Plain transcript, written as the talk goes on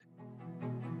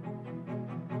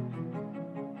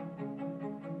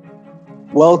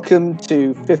Welcome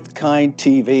to Fifth Kind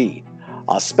TV.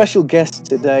 Our special guest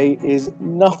today is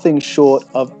nothing short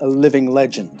of a living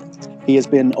legend. He has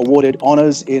been awarded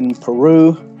honors in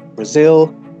Peru,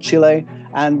 Brazil, Chile,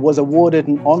 and was awarded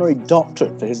an honorary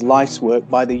doctorate for his life's work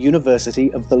by the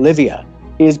University of Bolivia.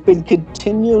 He has been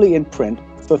continually in print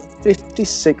for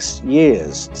 56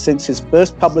 years, since his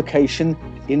first publication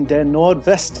in Der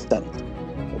Nordwesten,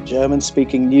 a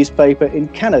German-speaking newspaper in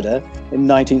Canada in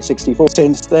 1964.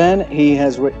 Since then, he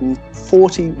has written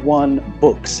 41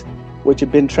 books, which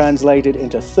have been translated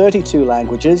into 32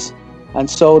 languages and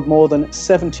sold more than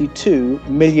 72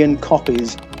 million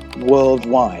copies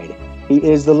worldwide. He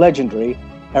is the legendary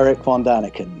Erich von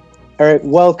Daniken. Erich,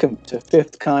 welcome to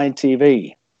Fifth Kind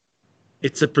TV.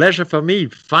 It's a pleasure for me,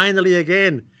 finally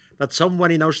again, that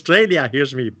someone in Australia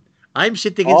hears me. I'm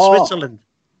sitting in Switzerland.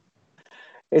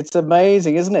 It's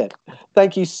amazing, isn't it?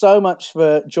 Thank you so much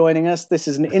for joining us. This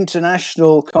is an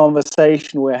international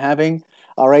conversation we're having.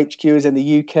 Our HQ is in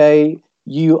the UK.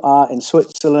 You are in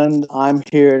Switzerland. I'm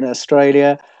here in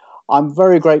Australia. I'm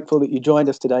very grateful that you joined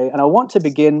us today. And I want to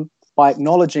begin by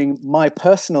acknowledging my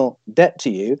personal debt to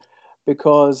you,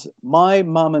 because my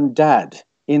mum and dad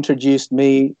introduced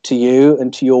me to you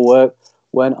and to your work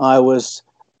when I was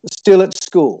still at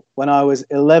school, when I was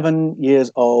 11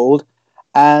 years old.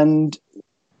 And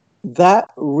that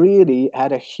really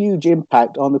had a huge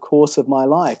impact on the course of my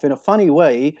life. In a funny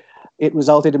way, it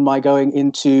resulted in my going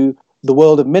into the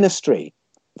world of ministry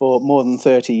for more than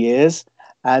 30 years,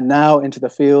 and now into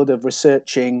the field of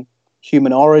researching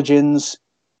human origins,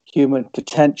 human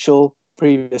potential,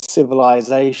 previous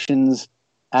civilizations,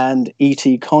 and ET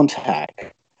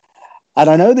contact. And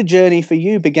I know the journey for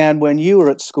you began when you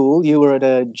were at school. You were at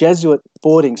a Jesuit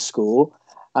boarding school,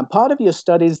 and part of your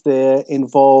studies there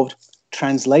involved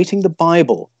translating the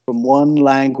Bible from one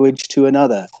language to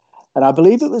another. And I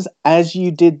believe it was as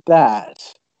you did that,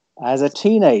 as a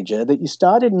teenager, that you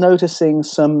started noticing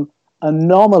some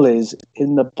anomalies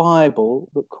in the Bible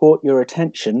that caught your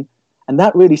attention, and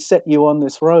that really set you on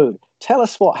this road. Tell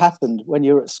us what happened when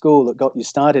you were at school that got you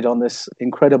started on this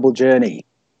incredible journey.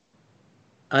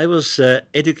 I was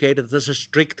educated as a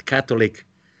strict Catholic,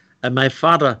 and my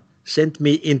father sent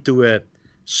me into a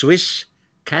Swiss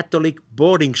Catholic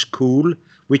boarding school,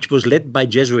 which was led by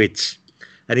Jesuits.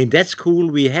 And in that school,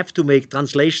 we have to make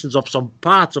translations of some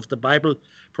parts of the Bible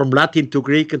from Latin to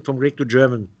Greek and from Greek to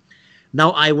German. Now,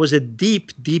 I was a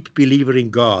deep, deep believer in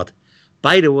God.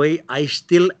 By the way, I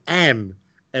still am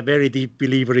a very deep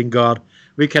believer in God.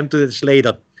 We come to this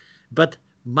later. But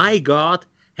my God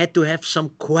had to have some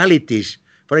qualities.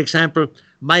 For example,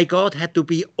 my God had to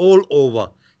be all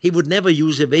over. He would never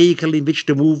use a vehicle in which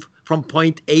to move from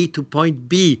point A to point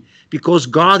B, because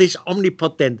God is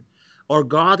omnipotent, or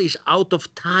God is out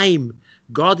of time.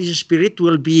 God is a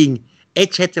spiritual being,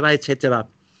 etc., etc.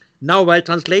 Now, while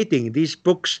translating these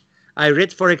books, I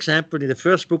read, for example, in the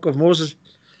first book of Moses,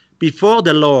 before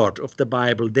the Lord of the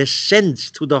Bible descends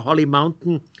to the holy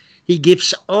mountain, he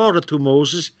gives order to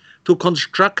Moses to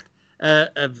construct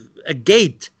a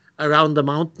gate around the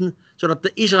mountain so that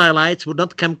the Israelites would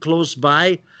not come close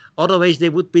by, otherwise they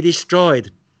would be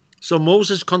destroyed. So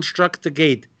Moses constructs the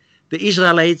gate. The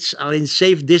Israelites are in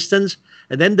safe distance,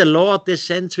 and then the Lord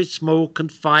descends with smoke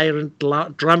and fire and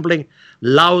trembling,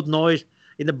 loud noise.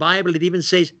 In the Bible, it even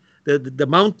says the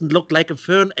mountain looked like a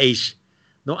furnace.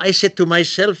 Now, I said to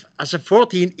myself, as a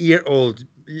 14-year-old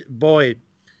boy,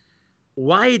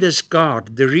 why does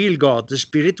God, the real God, the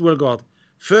spiritual God,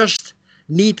 first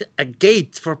need a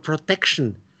gate for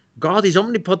protection? God is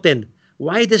omnipotent.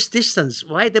 Why this distance?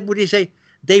 Why would he say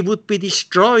they would be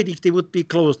destroyed if they would be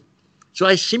closed? So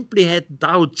I simply had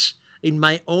doubts in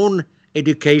my own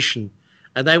education.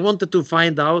 And I wanted to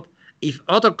find out if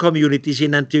other communities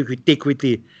in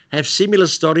antiquity have similar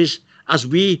stories as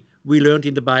we learned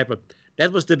in the Bible.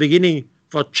 That was the beginning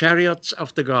for Chariots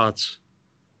of the Gods.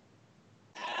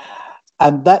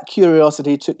 And that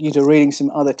curiosity took you to reading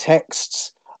some other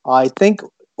texts. I think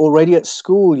already at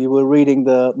school you were reading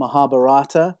the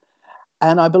Mahabharata,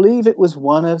 and I believe it was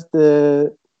one of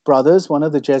the brothers, one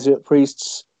of the Jesuit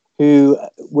priests, who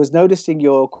was noticing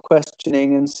your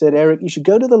questioning and said, Erich, you should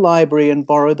go to the library and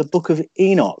borrow the Book of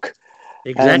Enoch.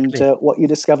 Exactly. And what you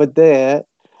discovered there,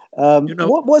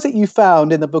 what was it you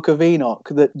found in the Book of Enoch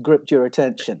that gripped your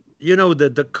attention? You know,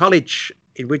 the college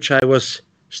in which I was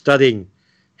studying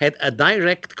had a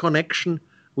direct connection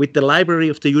with the library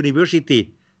of the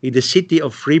university in the city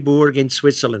of Fribourg in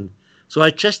Switzerland. So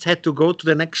I just had to go to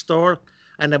the next door,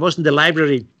 and I was in the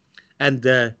library, and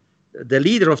the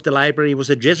leader of the library was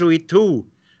a Jesuit too.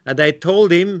 And I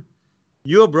told him,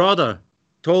 your brother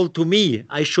told to me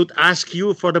I should ask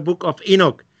you for the Book of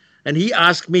Enoch. And he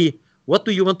asked me, what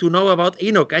do you want to know about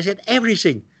Enoch? I said,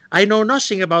 everything. I know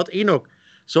nothing about Enoch.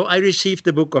 So I received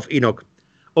the book of Enoch.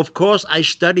 Of course, I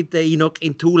studied the Enoch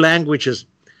in 2 languages,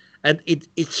 and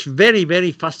it's very,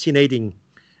 very fascinating.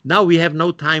 Now we have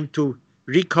no time to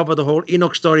recover the whole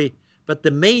Enoch story, but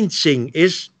the main thing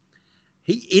is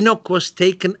Enoch was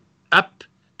taken up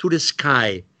to the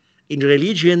sky. In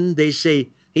religion, they say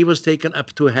he was taken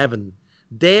up to heaven.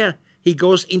 There he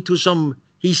goes into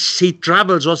he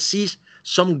travels or sees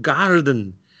some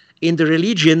garden. In the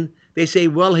religion, they say,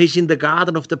 well, he's in the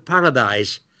garden of the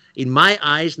paradise. In my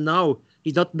eyes, no,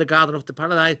 he's not in the garden of the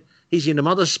paradise. He's in a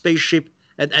mother spaceship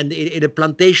and in a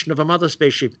plantation of a mother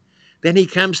spaceship. Then he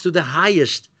comes to the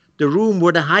highest, the room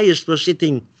where the highest was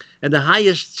sitting. And the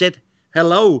highest said,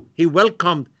 hello. He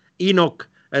welcomed Enoch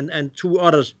and 2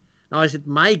 others. Now I said,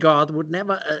 my God would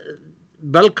never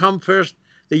welcome first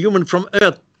the human from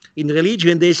earth. In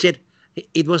religion, they said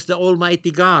it was the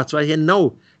Almighty God. So I said,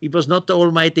 no, it was not the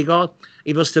Almighty God.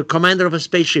 It was the commander of a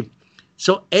spaceship.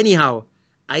 So anyhow,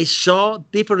 I saw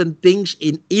different things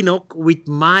in Enoch with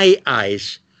my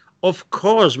eyes. Of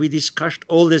course, we discussed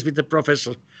all this with the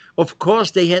professor. Of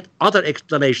course, they had other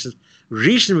explanations,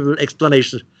 reasonable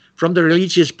explanations from the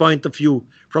religious point of view,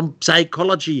 from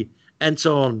psychology, and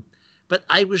so on. But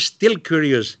I was still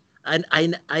curious, and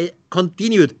I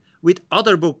continued with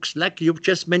other books, like you've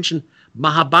just mentioned,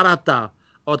 Mahabharata,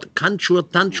 or Kanchur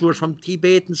Tanchur from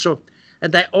Tibet, and so on.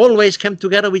 And I always came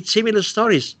together with similar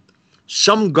stories.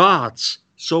 Some gods,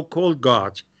 so-called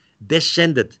gods,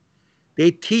 descended.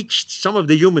 They teach some of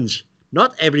the humans,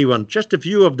 not everyone, just a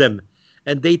few of them.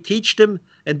 And they teach them,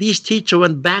 and these teachers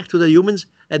went back to the humans,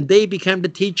 and they became the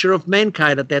teacher of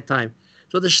mankind at that time.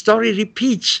 So the story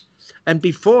repeats. And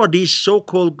before these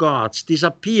so-called gods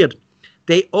disappeared,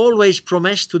 they always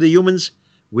promised to the humans,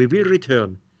 we will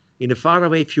return in a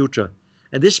faraway future.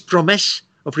 And this promise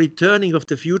of returning of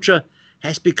the future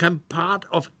has become part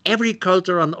of every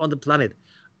culture on the planet.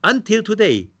 Until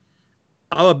today,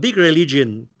 our big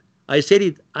religion, I said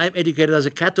it, I'm educated as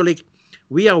a Catholic,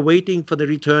 we are waiting for the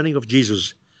returning of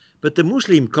Jesus. But the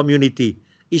Muslim community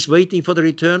is waiting for the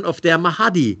return of their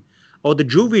Mahdi, or the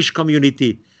Jewish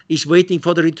community is waiting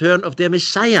for the return of their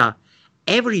Messiah.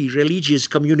 Every religious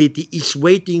community is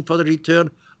waiting for the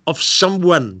return of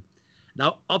someone.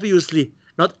 Now, obviously,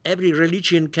 not every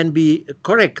religion can be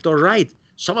correct or right.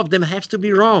 Some of them have to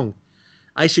be wrong.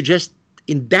 I suggest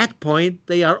in that point,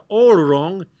 they are all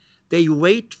wrong. They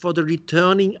wait for the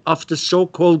returning of the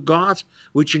so-called gods,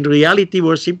 which in reality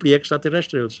were simply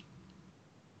extraterrestrials.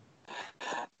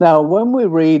 Now, when we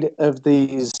read of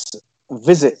these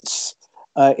visits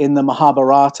in the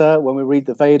Mahabharata, when we read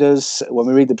the Vedas, when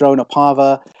we read the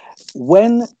Dronapava,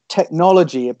 when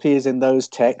technology appears in those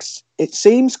texts, it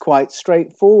seems quite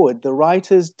straightforward. The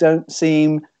writers don't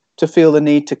seem to feel the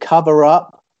need to cover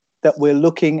up that we're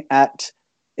looking at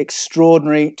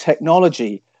extraordinary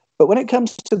technology. But when it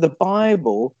comes to the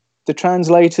Bible, the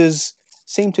translators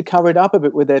seem to cover it up a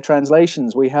bit with their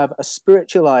translations. We have a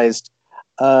spiritualized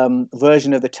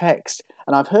version of the text.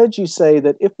 And I've heard you say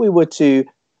that if we were to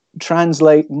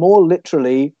translate more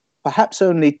literally, perhaps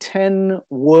only 10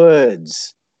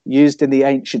 words used in the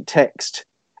ancient text,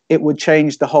 it would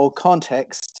change the whole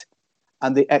context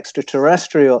and the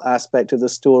extraterrestrial aspect of the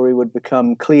story would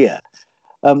become clear.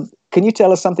 Can you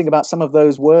tell us something about some of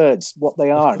those words, what they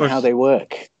are and how they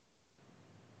work?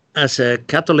 As a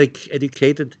Catholic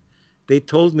educated, they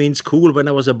told me in school when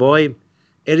I was a boy,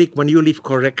 Erich, when you live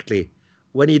correctly,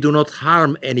 when you do not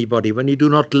harm anybody, when you do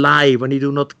not lie, when you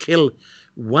do not kill,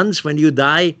 once when you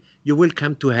die, you will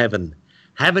come to heaven.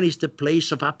 Heaven is the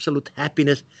place of absolute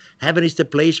happiness. Heaven is the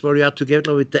place where you are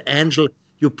together with the angel.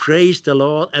 You praise the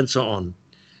Lord and so on.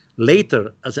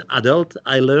 Later, as an adult,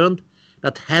 I learned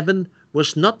that heaven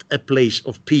was not a place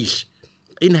of peace.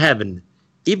 In heaven,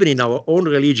 even in our own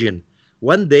religion,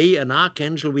 one day an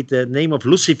archangel with the name of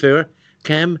Lucifer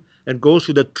came and goes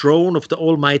to the throne of the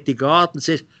Almighty God and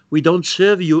says, we don't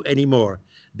serve you anymore.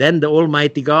 Then the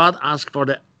Almighty God asked for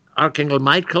the Archangel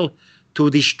Michael to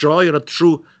destroy or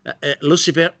throw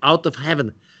Lucifer out of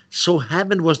heaven. So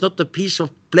heaven was not a place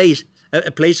of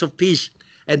peace.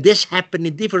 And this happened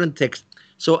in different texts.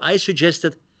 So I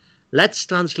suggested, let's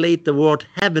translate the word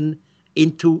heaven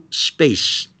into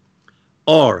space.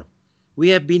 Or we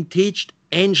have been taught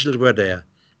angels were there.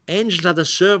 Angels are the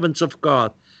servants of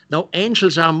God. Now,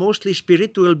 angels are mostly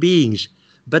spiritual beings,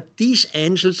 but these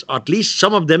angels, or at least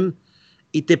some of them,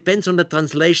 it depends on the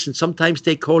translation. Sometimes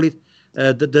they call it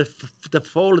the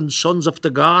fallen sons of the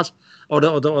gods, or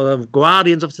the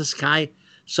guardians of the sky.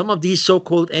 Some of these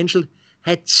so-called angels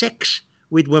had sex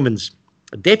with women,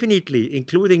 definitely,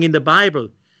 including in the Bible.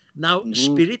 Now,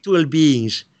 spiritual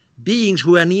beings, beings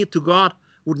who are near to God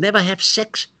would never have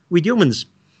sex with humans.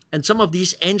 And some of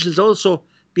these angels also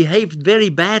behaved very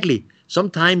badly,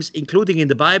 sometimes including in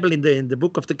the Bible, in the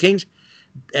book of the Kings.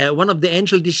 One of the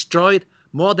angels destroyed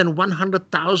more than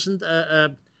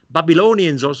 100,000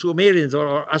 Babylonians or Sumerians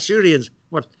or Assyrians,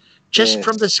 just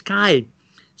from the sky.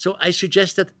 So I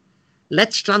suggest that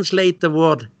let's translate the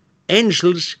word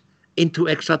angels into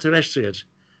extraterrestrials.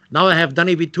 Now I have done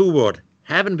it with two words.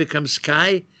 Heaven becomes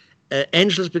sky,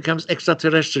 angels becomes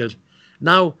extraterrestrials.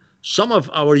 Now, some of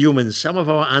our humans, some of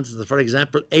our ancestors, for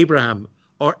example, Abraham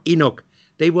or Enoch,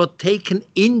 they were taken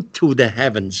into the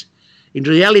heavens. In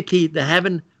reality, the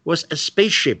heaven was a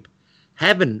spaceship.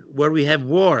 Heaven, where we have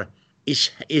war,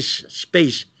 is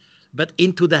space. But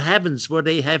into the heavens, where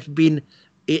they have been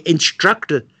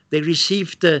instructed, they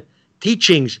received the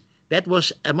teachings, that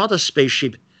was a mother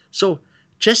spaceship. So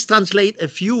just translate a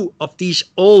few of these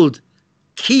old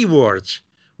keywords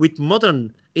with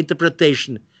modern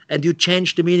interpretation, and you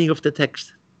change the meaning of the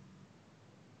text.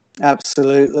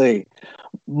 Absolutely.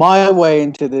 My way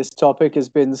into this topic has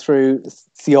been through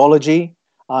theology.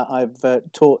 I've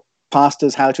taught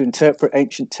pastors how to interpret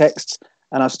ancient texts,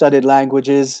 and I've studied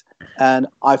languages, and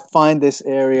I find this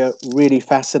area really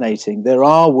fascinating. There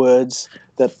are words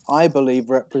that I believe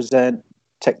represent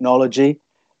technology.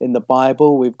 In the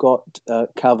Bible, we've got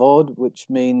kavod, which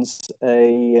means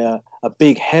a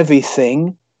big, heavy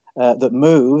thing that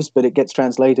moves, but it gets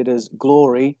translated as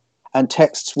glory, and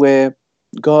texts where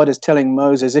God is telling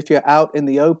Moses, if you're out in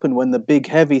the open when the big,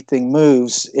 heavy thing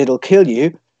moves, it'll kill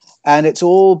you. And it's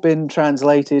all been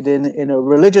translated in a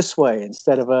religious way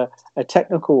instead of a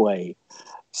technical way.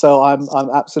 So I'm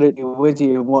absolutely with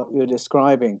you in what you're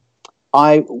describing.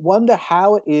 I wonder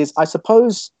how it is. I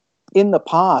suppose in the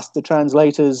past, the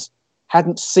translators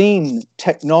hadn't seen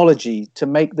technology to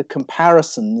make the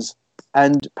comparisons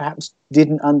and perhaps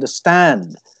didn't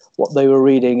understand what they were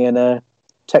reading in a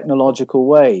technological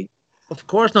way. Of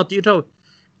course not. You know,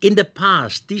 in the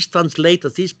past, these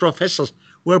translators, these professors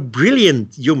were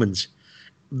brilliant humans,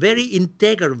 very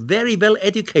integral, very well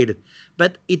educated.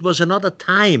 But it was another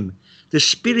time. The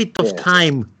spirit of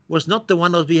time was not the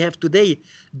one that we have today.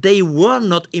 They were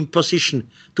not in position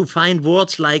to find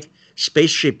words like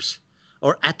spaceships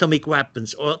or atomic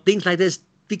weapons or things like this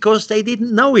because they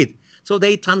didn't know it. So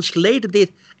they translated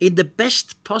it in the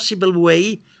best possible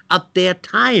way at their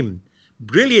time.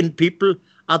 Brilliant people,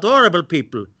 adorable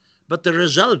people. But the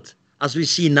result, as we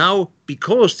see now,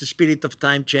 because the spirit of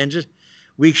time changes,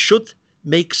 we should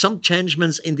make some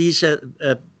changements in these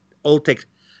old texts.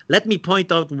 Let me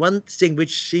point out one thing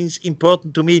which seems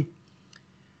important to me.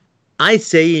 I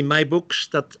say in my books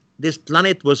that this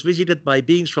planet was visited by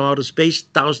beings from outer space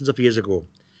thousands of years ago.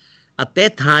 At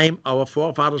that time, our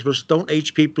forefathers were Stone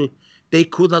Age people. They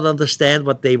could not understand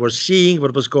what they were seeing,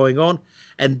 what was going on,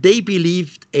 and they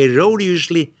believed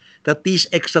erroneously that these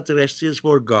extraterrestrials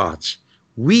were gods.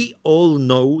 We all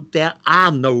know there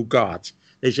are no gods.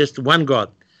 There's just one God.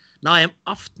 Now, I am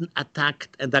often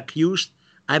attacked and accused.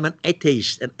 I'm an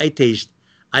atheist.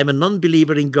 I'm a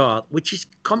non-believer in God, which is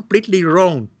completely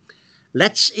wrong.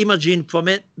 Let's imagine for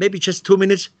maybe just 2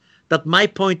 minutes that my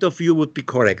point of view would be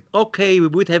correct. Okay, we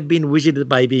would have been visited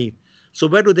by beings. So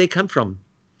where do they come from?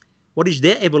 What is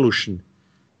their evolution?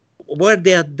 Where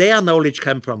their knowledge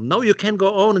come from? Now you can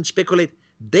go on and speculate.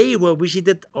 They were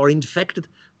visited or infected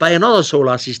by another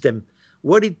solar system.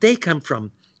 Where did they come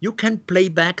from? You can play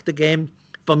back the game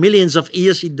for millions of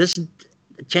years. It doesn't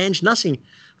change nothing.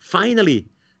 Finally,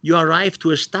 you arrive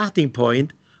to a starting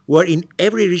point where in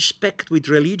every respect with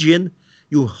religion,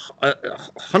 you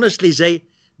honestly say,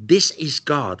 this is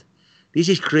God. This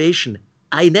is creation.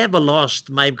 I never lost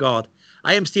my God.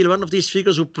 I am still one of these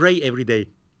figures who pray every day.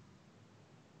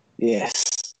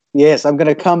 Yes, I'm going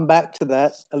to come back to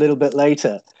that a little bit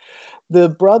later. The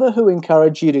brother who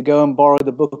encouraged you to go and borrow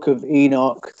the book of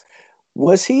Enoch,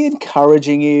 was he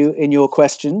encouraging you in your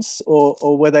questions,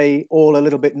 or were they all a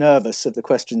little bit nervous of the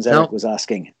questions Erich was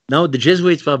asking? No, the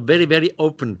Jesuits were very, very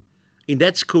open. In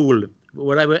that school,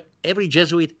 every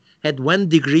Jesuit had one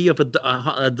degree of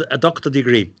a doctor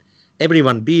degree.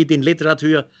 Everyone, be it in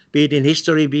literature, be it in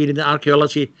history, be it in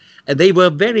archaeology. And they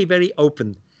were very, very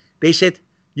open. They said,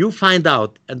 you find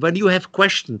out, and when you have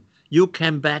questions, you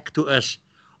come back to us.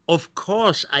 Of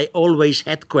course, I always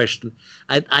had questions,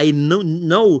 and I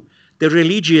know the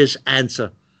religious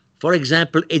answer. For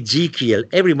example, Ezekiel.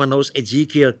 Everyone knows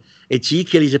Ezekiel.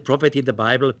 Ezekiel is a prophet in the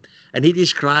Bible, and he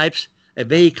describes a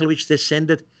vehicle which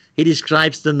descended. He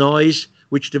describes the noise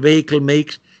which the vehicle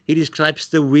makes. He describes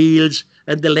the wheels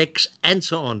and the legs and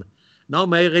so on. Now,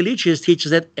 my religious teacher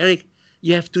said, Erich,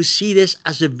 you have to see this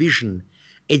as a vision.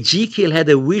 Ezekiel had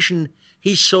a vision.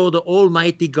 He saw the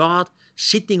Almighty God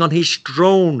sitting on his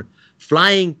throne,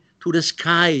 flying to the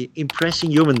sky,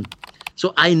 impressing human.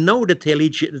 So I know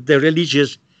the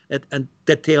religious and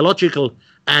the theological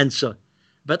answer,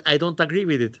 but I don't agree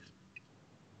with it.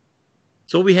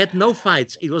 So we had no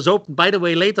fights. It was open. By the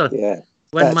way, later,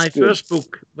 when my first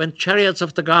book, when Chariots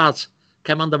of the Gods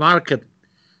came on the market,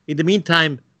 in the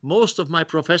meantime, most of my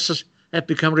professors have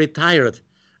become retired,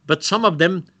 but some of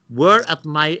them were at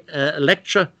my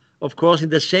lecture, of course, in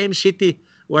the same city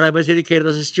where I was educated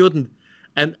as a student.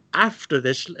 And after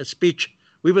this speech,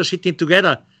 we were sitting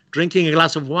together, drinking a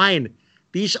glass of wine.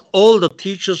 These older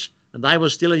teachers, and I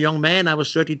was still a young man, I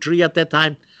was 33 at that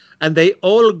time, and they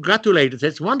all gratulated.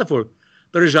 It's wonderful,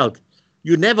 the result.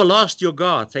 You never lost your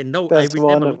God. I know I will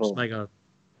never lose my God.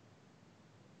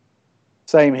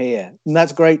 Same here. And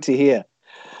that's great to hear.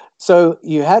 So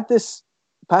you had this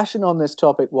passion on this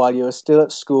topic while you were still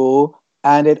at school,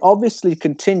 and it obviously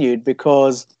continued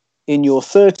because in your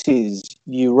 30s,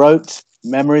 you wrote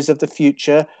Memories of the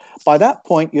Future. By that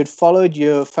point, you'd followed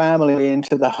your family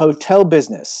into the hotel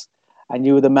business, and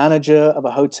you were the manager of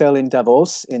a hotel in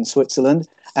Davos in Switzerland,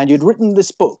 and you'd written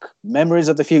this book, Memories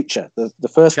of the Future, the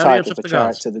first title for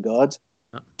Chariots of the Gods.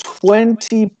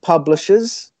 20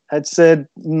 publishers had said,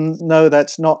 no,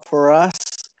 that's not for us.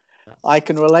 I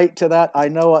can relate to that. I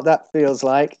know what that feels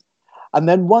like. And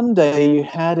then one day you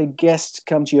had a guest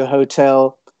come to your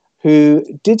hotel who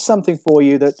did something for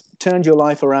you that turned your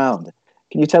life around.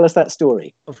 Can you tell us that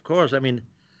story? Of course. I mean,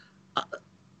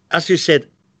 as you said,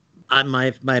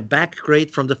 my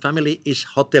background from the family is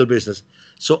hotel business.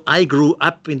 So I grew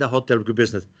up in the hotel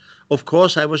business. Of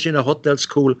course, I was in a hotel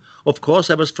school. Of course,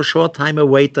 I was for a short time a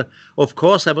waiter. Of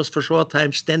course, I was for a short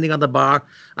time standing on the bar.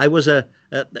 I was on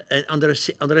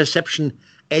the reception.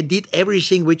 I did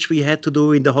everything which we had to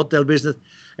do in the hotel business.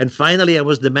 And finally, I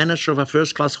was the manager of a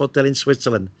first-class hotel in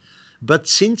Switzerland. But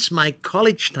since my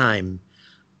college time,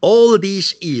 all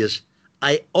these years,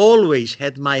 I always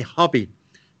had my hobby,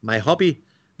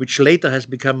 which later has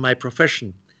become my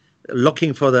profession,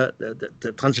 looking for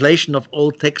the translation of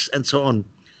old texts and so on.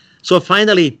 So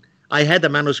finally, I had a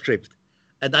manuscript,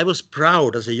 and I was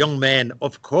proud as a young man.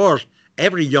 Of course,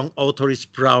 every young author is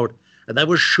proud, and I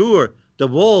was sure the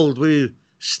world will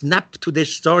snap to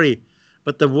this story,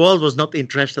 but the world was not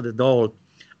interested at all.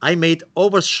 I made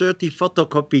over 30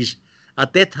 photocopies.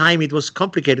 At that time, it was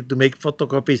complicated to make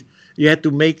photocopies. You had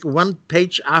to make one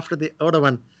page after the other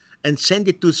one and send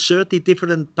it to 30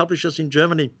 different publishers in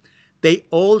Germany. They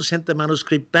all sent the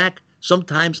manuscript back,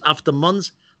 sometimes after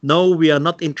months. No, we are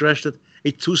not interested.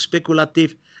 It's too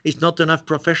speculative. It's not enough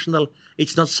professional.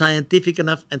 It's not scientific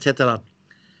enough, etc.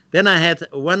 Then I had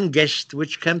one guest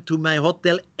which came to my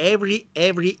hotel every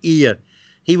year.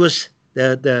 He was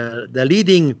the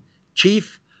leading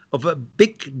chief of a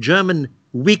big German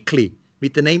weekly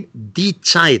with the name Die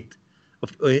Zeit,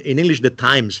 in English, the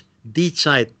Times, Die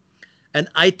Zeit. And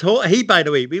by the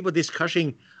way, we were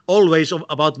discussing always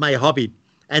about my hobby.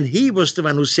 And he was the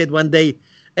one who said one day,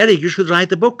 Erich, you should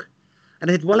write a book. And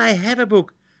I said, well, I have a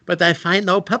book, but I find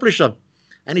no publisher.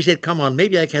 And he said, come on,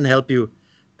 maybe I can help you.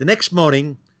 The next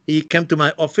morning, he came to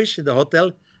my office in the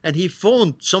hotel, and he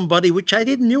phoned somebody which I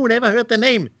didn't know, never heard the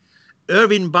name,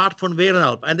 Erwin Bart von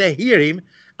Wehrenalp. And I hear him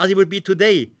as it would be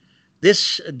today.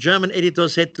 This German editor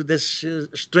said to this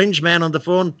strange man on the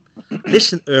phone,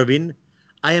 listen, Erwin,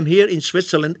 I am here in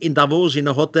Switzerland, in Davos, in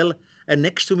a hotel, and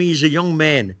next to me is a young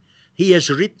man. He has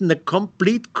written a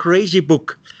complete crazy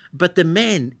book, but the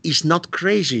man is not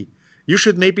crazy. You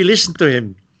should maybe listen to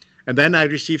him. And then I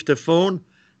received a phone.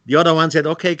 The other one said,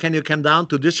 okay, can you come down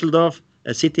to Düsseldorf,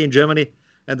 a city in Germany?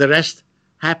 And the rest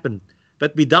happened.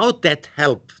 But without that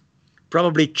help,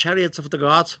 probably Chariots of the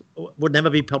Gods would never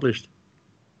be published.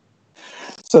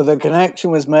 So the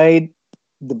connection was made.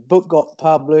 The book got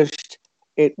published.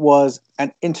 It was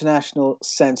an international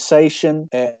sensation.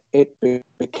 It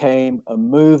became a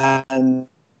movement, and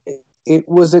it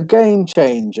was a game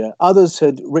changer. Others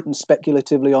had written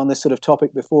speculatively on this sort of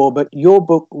topic before, but your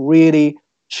book really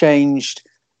changed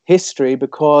history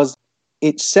because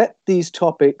it set these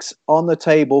topics on the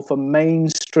table for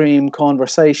mainstream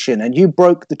conversation, and you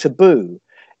broke the taboo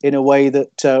in a way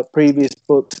that previous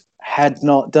books had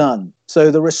not done.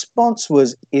 So the response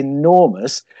was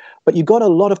enormous, but you got a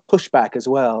lot of pushback as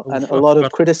well, and a lot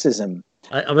of criticism.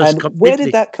 And where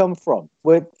did that come from?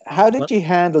 How did you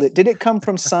handle it? Did it come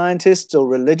from scientists or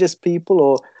religious people,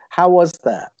 or how was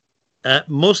that?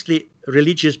 Mostly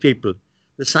religious people.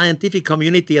 The scientific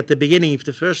community at the beginning of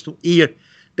the first year,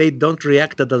 they don't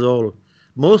react at all.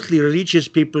 Mostly religious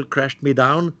people crashed me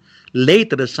down.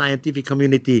 Later, the scientific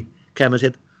community came and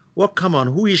said, well, come on,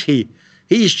 who is he?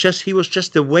 He was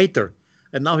just a waiter,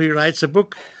 and now he writes a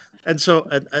book. And so,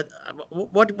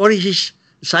 what is his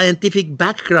scientific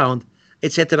background,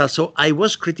 etc.? So I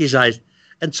was criticized,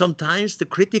 and sometimes the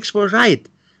critics were right,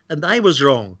 and I was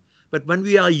wrong. But when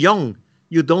we are young,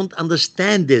 you don't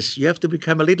understand this. You have to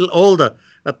become a little older.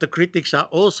 That the critics are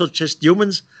also just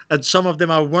humans, and some of them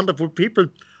are wonderful people.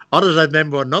 Others of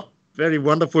them were not very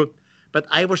wonderful. But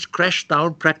I was crashed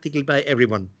down practically by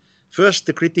everyone. First,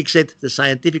 the critic said, the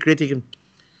scientific critic,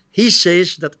 he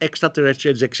says that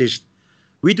extraterrestrials exist.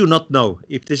 We do not know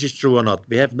if this is true or not.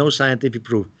 We have no scientific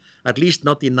proof, at least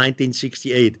not in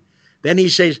 1968. Then he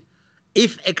says,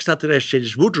 if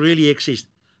extraterrestrials would really exist,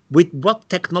 with what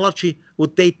technology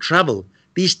would they travel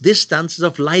these distances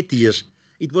of light years?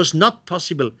 It was not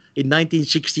possible in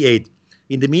 1968.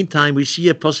 In the meantime, we see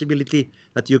a possibility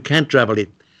that you can travel it.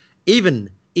 Even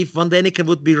if Von Daniken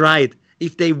would be right,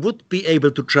 if they would be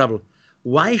able to travel,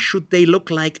 why should they look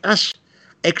like us?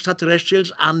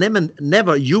 Extraterrestrials are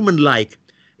never human-like.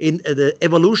 In the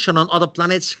evolution on other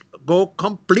planets go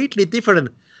completely different.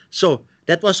 So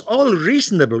that was all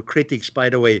reasonable critics, by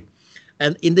the way.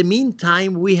 And in the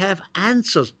meantime, we have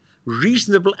answers,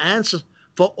 reasonable answers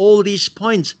for all these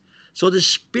points. So the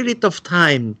spirit of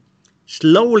time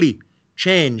slowly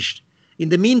changed. In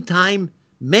the meantime,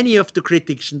 many of the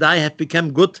critics and I have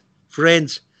become good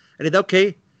friends. And it's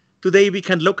okay, today we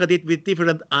can look at it with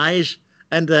different eyes.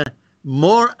 And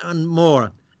more and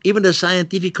more, even the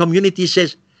scientific community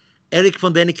says, Erich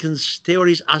von Daniken's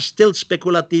theories are still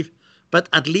speculative, but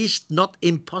at least not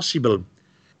impossible.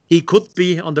 He could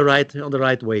be on the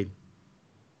right way.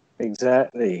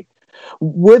 Exactly.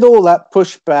 With all that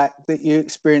pushback that you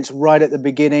experienced right at the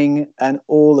beginning and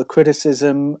all the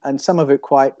criticism and some of it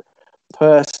quite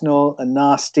personal and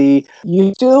nasty,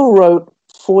 you still wrote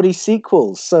 40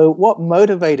 sequels. So what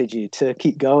motivated you to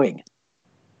keep going?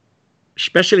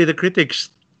 Especially the critics.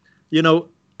 You know,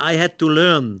 I had to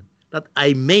learn that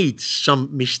I made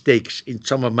some mistakes in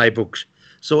some of my books.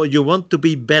 So you want to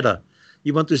be better.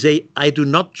 You want to say, I do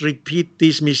not repeat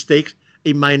these mistakes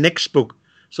in my next book.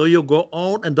 So you go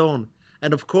on and on.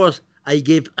 And of course, I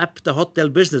gave up the hotel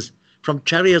business. From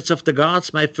Chariots of the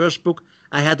Gods, my first book,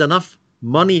 I had enough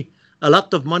money, a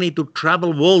lot of money to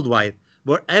travel worldwide,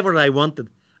 wherever I wanted.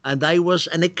 And I was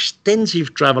an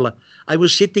extensive traveler. I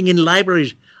was sitting in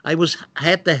libraries.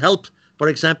 Had the help, for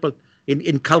example,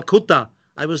 in Calcutta.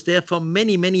 I was there for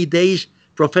many, many days.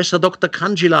 Professor Dr.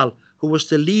 Kanjilal, who was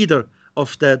the leader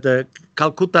of the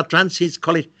Calcutta Transit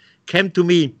College, came to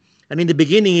me. And in the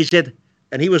beginning he said,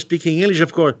 and he was speaking English,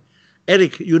 of course,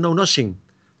 Erich, you know nothing.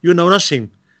 You know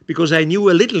nothing. Because I knew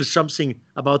a little something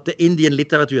about the Indian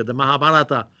literature, the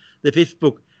Mahabharata, the fifth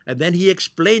book. And then he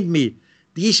explained me,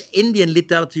 these Indian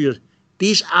literatures,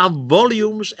 these are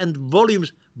volumes and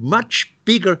volumes much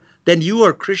bigger than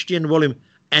your Christian volume,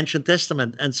 Ancient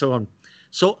Testament, and so on.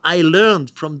 So I learned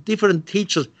from different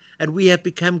teachers, and we have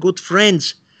become good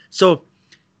friends. So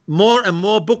more and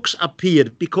more books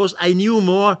appeared because I knew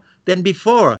more than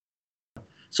before.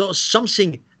 So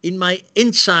something in my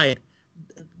inside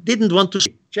didn't want to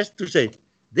say, just to say,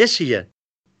 this here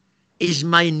is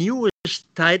my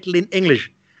newest title in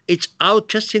English. It's out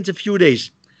just since a few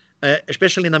days,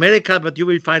 especially in America, but you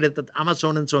will find it at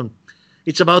Amazon and so on.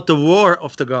 It's about the War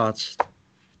of the Gods.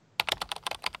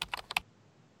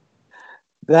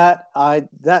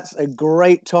 That's a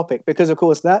great topic because, of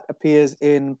course, that appears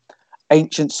in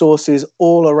ancient sources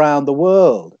all around the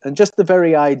world. And just the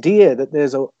very idea that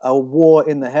there's a war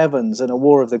in the heavens and a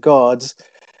war of the gods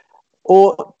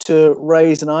ought to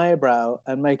raise an eyebrow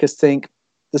and make us think,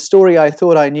 the story I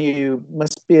thought I knew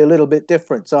must be a little bit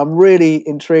different. So I'm really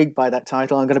intrigued by that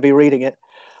title. I'm going to be reading it.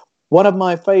 One of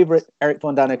my favorite Erich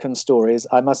von Daniken stories,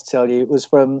 I must tell you, was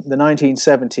from the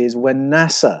 1970s when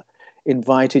NASA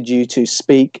invited you to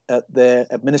speak at their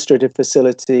administrative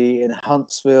facility in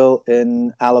Huntsville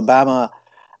in Alabama.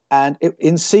 And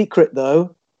in secret,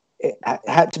 though, it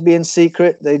had to be in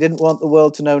secret. They didn't want the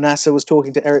world to know NASA was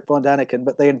talking to Erich von Daniken,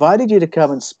 but they invited you to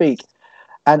come and speak.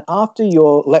 And after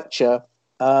your lecture,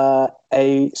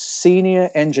 a senior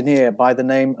engineer by the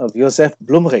name of Josef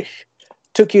Blumrich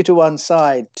took you to one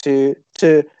side to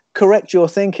correct your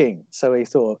thinking, so he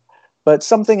thought. But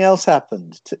something else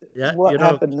happened. What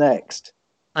happened next?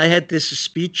 I had this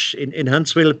speech in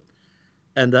Huntsville,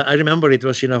 and I remember it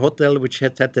was in a hotel which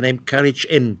had the name Courage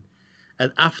Inn.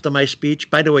 And after my speech,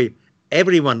 by the way,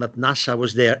 everyone at NASA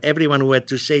was there, everyone who had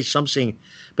to say something.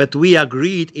 But we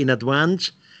agreed in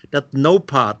advance that no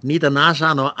part, neither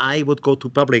NASA nor I, would go to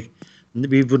public.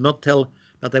 We would not tell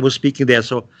that I was speaking there.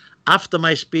 So after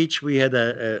my speech, we had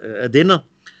a dinner,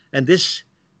 and this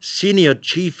senior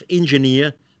chief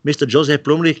engineer, Mr. Joseph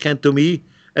Blumrich, came to me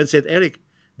and said, Erich,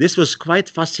 this was quite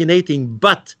fascinating,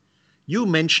 but you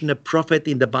mentioned a prophet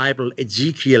in the Bible,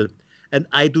 Ezekiel, and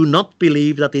I do not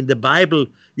believe that in the Bible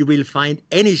you will find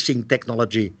anything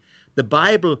technology. The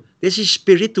Bible, this is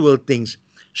spiritual things,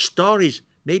 stories,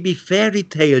 maybe fairy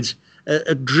tales,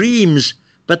 dreams,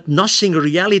 but nothing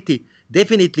reality,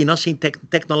 definitely nothing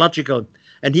technological.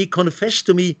 And he confessed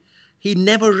to me he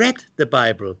never read the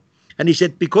Bible. And he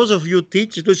said, because of you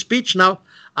teach to speech now,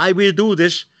 I will do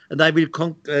this, and I will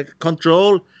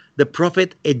control the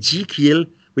prophet Ezekiel,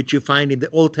 which you find in the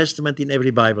Old Testament in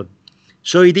every Bible.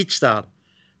 So he did start.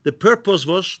 The purpose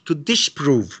was to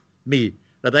disprove me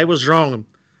that I was wrong.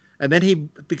 And then he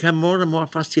became more and more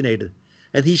fascinated.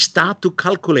 And he started to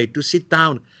calculate, to sit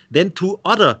down. Then two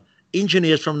other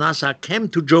engineers from NASA came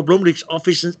to Joe Blumrich's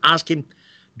office and asked him,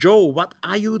 Joe, what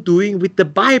are you doing with the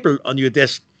Bible on your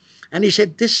desk? And he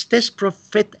said, this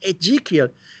prophet Ezekiel,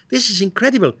 this is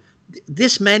incredible.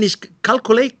 This man is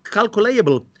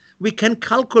calculable. We can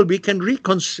calculate, we can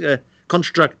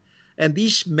reconstruct. And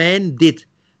these men did.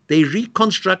 They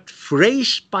reconstruct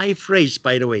phrase by phrase,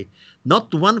 by the way.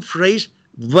 Not one phrase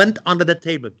went under the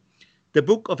table. The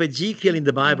book of Ezekiel in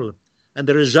the Bible. And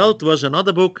the result was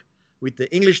another book with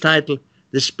the English title,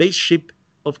 The Spaceship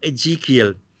of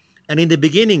Ezekiel. And in the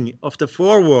beginning of the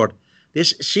foreword,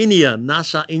 this senior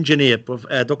NASA engineer,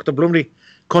 Dr. Blumrich,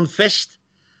 confessed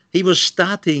he was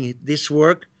starting this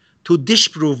work to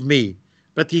disprove me.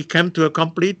 But he came to a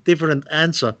complete different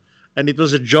answer. And it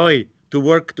was a joy to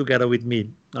work together with me.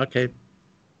 Okay.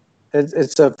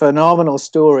 It's a phenomenal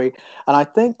story. And I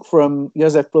think from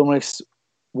Joseph Blumrich's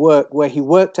work, where he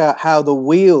worked out how the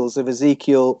wheels of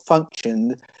Ezekiel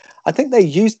functioned, I think they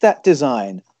used that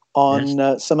design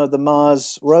on some of the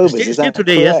Mars rovers. Is that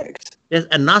today, correct? Yes,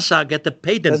 and NASA get a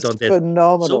patent on that.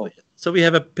 Phenomenal. So we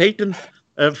have a patent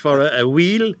for a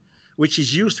wheel, which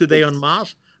is used today on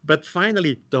Mars. But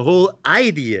finally, the whole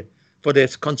idea for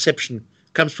this conception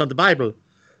comes from the Bible.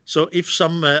 So if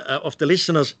some of the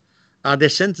listeners are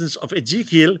descendants of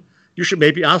Ezekiel, you should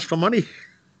maybe ask for money.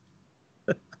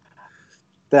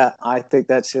 I think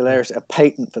that's hilarious. A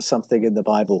patent for something in the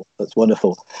Bible. That's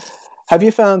wonderful. Have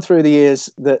you found through the years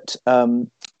that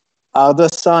other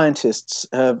scientists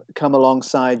have come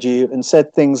alongside you and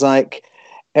said things like,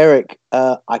 Erich,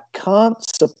 I can't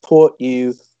support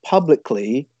you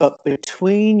publicly, but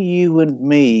between you and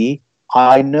me,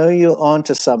 I know you're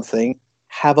onto something.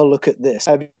 Have a look at this.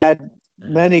 Have you had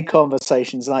many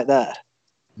conversations like that?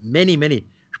 Many,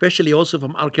 especially also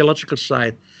from archaeological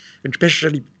side, and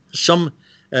especially some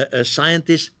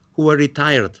scientists who are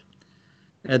retired.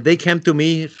 They came to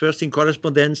me first in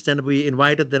correspondence, then we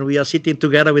invited, then we are sitting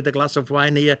together with a glass of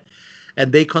wine here,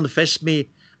 and they confessed me,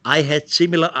 I had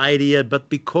similar idea, but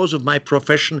because of my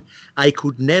profession, I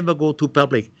could never go to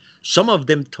public. Some of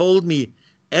them told me,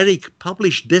 Erich,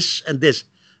 publish this and this.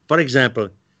 For example,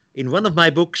 in one of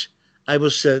my books, I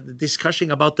was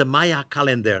discussing about the Maya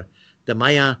calendar. The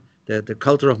Maya, the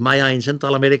culture of Maya in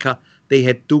Central America, they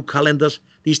had two calendars.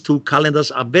 These two calendars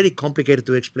are very complicated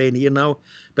to explain here now.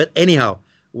 But anyhow,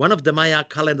 one of the Maya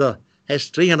calendar has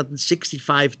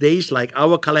 365 days, like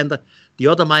our calendar. The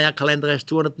other Maya calendar has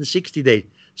 260 days.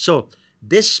 So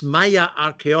this Maya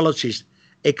archaeologist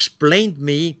explained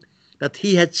me that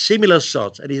he had similar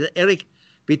thoughts. And he said, Erich,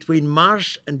 between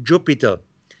Mars and Jupiter,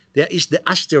 there is the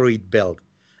asteroid belt.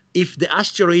 If the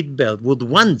asteroid belt would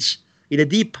once, in the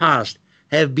deep past,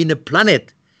 have been a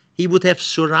planet, he would have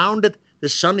surrounded the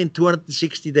sun in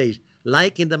 260 days,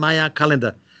 like in the Maya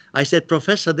calendar. I said,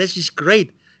 Professor, this is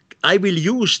great. I will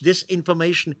use this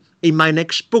information in my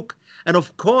next book. And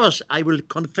of course, I will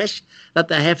confess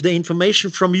that I have the information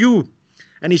from you.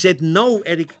 And he said, no,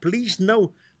 Erich, please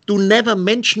no, do never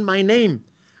mention my name.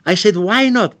 I said, why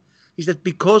not? He said,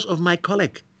 because of my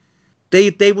colleague.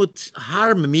 They would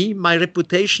harm me, my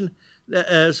reputation,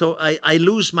 so I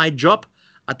lose my job.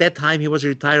 At that time, he was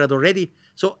retired already.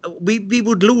 So we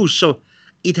would lose. So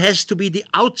it has to be the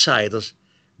outsiders,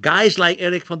 guys like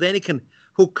Erich von Daniken,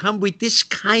 who come with this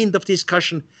kind of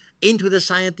discussion into the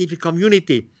scientific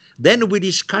community. Then we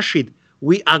discuss it.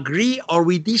 We agree or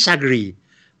we disagree.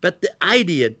 But the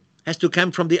idea has to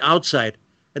come from the outside.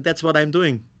 And that's what I'm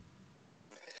doing.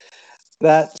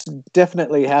 That's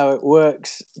definitely how it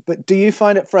works. But do you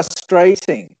find it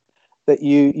frustrating that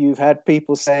you've had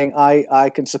people saying, I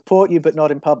can support you, but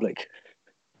not in public?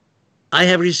 I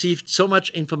have received so much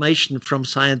information from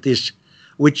scientists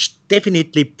which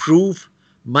definitely prove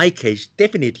my case,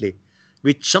 definitely.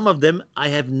 With some of them, I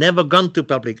have never gone to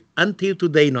public, until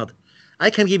today not.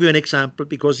 I can give you an example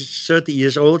because it's 30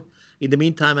 years old. In the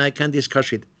meantime, I can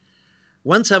discuss it.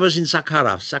 Once I was in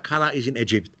Saqqara. Saqqara is in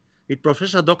Egypt. With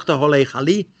Professor Dr. Holei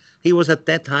Ali. He was at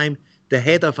that time the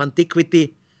head of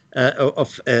antiquity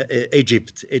of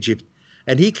Egypt.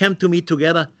 And he came to me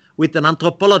together with an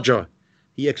anthropologist.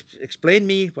 He explained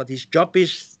me what his job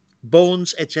is,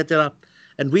 bones, etc.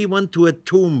 And we went to a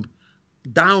tomb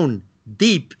down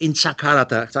deep in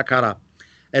Saqqara.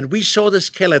 And we saw the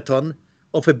skeleton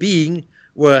of a being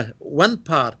where one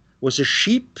part was a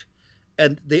sheep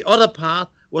and the other part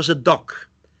was a dog.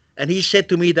 And he said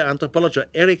to me, the anthropologist,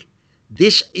 Erich,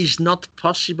 this is not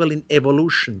possible in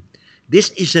evolution.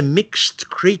 This is a mixed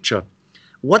creature.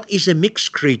 What is a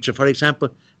mixed creature? For example,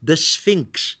 the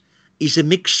Sphinx is a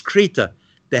mixed creature.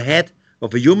 The head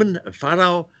of a human, a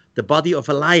pharaoh, the body of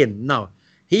a lion. Now,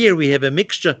 here we have a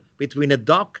mixture between a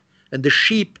dog and the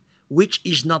sheep, which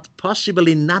is not possible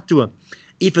in nature.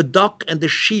 If a dog and a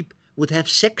sheep would have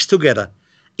sex together,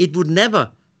 it would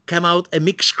never come out a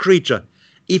mixed creature.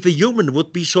 If a human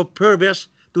would be so perverse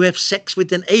to have sex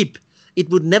with an ape, it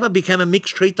would never become a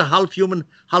mixed creature, half human,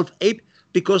 half ape,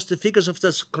 because the figures of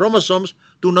the chromosomes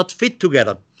do not fit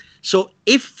together. So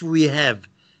if we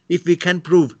can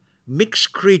prove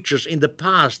mixed creatures in the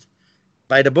past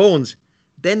by the bones,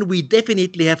 then we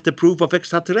definitely have the proof of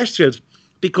extraterrestrials,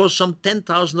 because some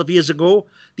 10,000 of years ago,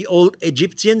 the old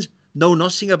Egyptians know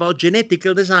nothing about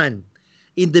genetical design.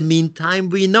 In the meantime,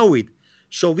 we know it.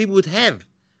 So we would have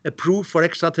a proof for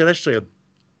extraterrestrial.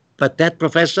 But that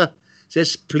professor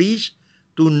says, please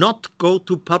do not go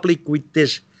to public with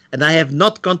this. And I have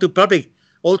not gone to public.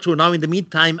 Also now in the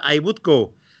meantime, I would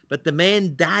go. But the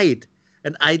man died.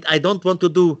 And I don't want to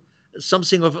do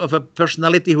something of a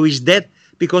personality who is dead,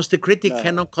 because the critic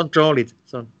cannot control it.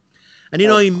 So, and you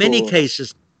know, in many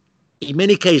cases,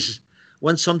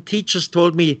 when some teachers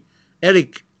told me,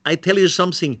 Erich, I tell you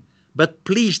something, but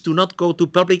please do not go to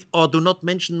public or do not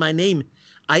mention my name.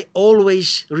 I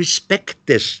always respect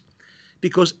this,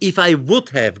 because if I would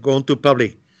have gone to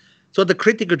public, so the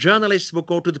critical journalist would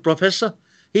go to the professor,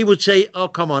 he would say, oh,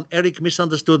 come on, Erich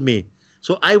misunderstood me.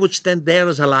 So I would stand there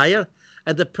as a liar,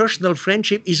 and the personal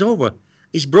friendship is over,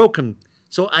 is broken.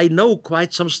 So I know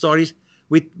quite some stories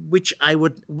with which I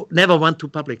would never want to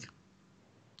public.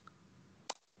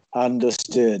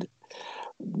 Understood.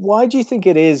 Why do you think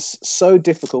it is so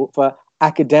difficult for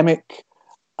academic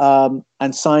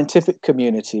and scientific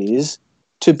communities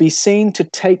to be seen to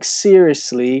take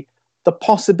seriously the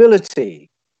possibility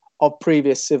of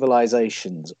previous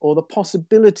civilizations or the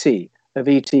possibility of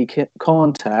ET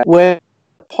contact, where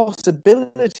the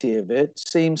possibility of it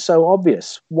seems so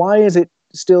obvious? Why is it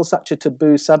still such a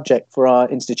taboo subject for our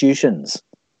institutions?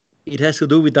 It has to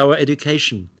do with our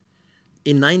education.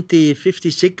 In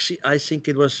 1956, I think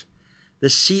it was, the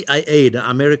CIA, the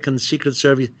American Secret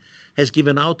Service, has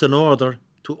given out an order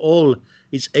to all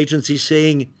its agencies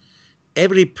saying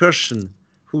every person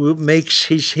who makes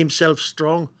himself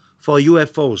strong for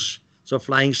UFOs, so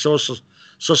flying saucers,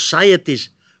 societies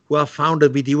who are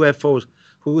founded with UFOs,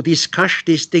 who discuss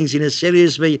these things in a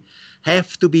serious way,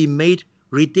 have to be made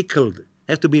ridiculed,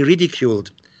 have to be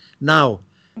ridiculed. Now,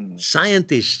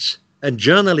 scientists and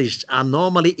journalists are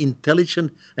normally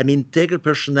intelligent and integral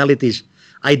personalities.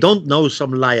 I don't know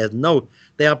some liars. No,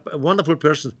 they are wonderful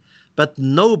persons. But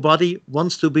nobody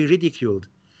wants to be ridiculed.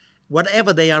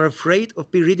 Whatever, they are afraid of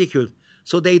being ridiculed.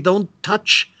 So they don't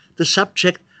touch the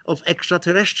subject of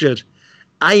extraterrestrials.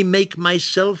 I make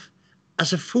myself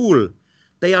as a fool.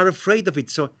 They are afraid of it.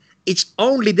 So it's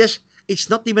only this. It's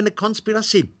not even a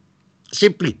conspiracy.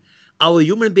 Simply, our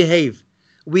human behavior.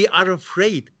 We are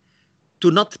afraid to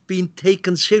not being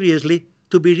taken seriously,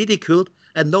 to be ridiculed,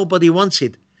 and nobody wants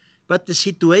it. But the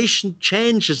situation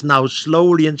changes now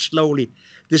slowly and slowly.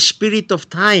 The spirit of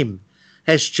time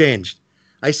has changed.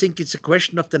 I think it's a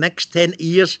question of the next 10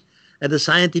 years, and the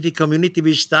scientific community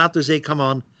will start to say, come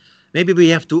on, maybe we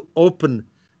have to open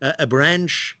a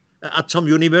branch at some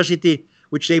university,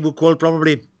 which they would call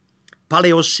probably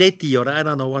Paleoceti, or I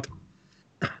don't know what.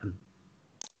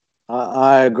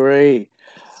 I agree.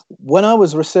 When I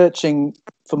was researching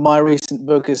for my recent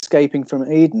book, Escaping from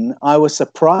Eden, I was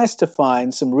surprised to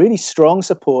find some really strong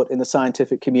support in the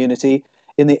scientific community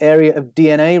in the area of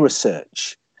DNA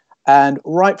research. And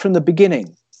right from the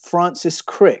beginning, Francis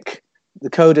Crick, the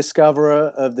co-discoverer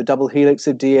of the double helix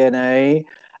of DNA,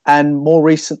 and more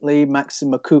recently,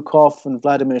 Maxim Makukov and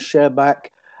Vladimir Sherbak,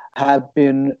 have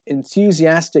been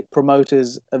enthusiastic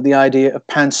promoters of the idea of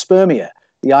panspermia,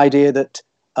 the idea that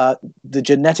the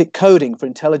genetic coding for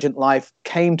intelligent life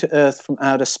came to Earth from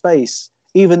outer space.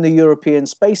 Even the European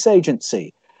Space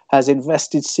Agency has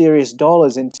invested serious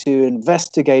dollars into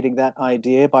investigating that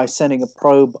idea by sending a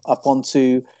probe up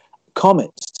onto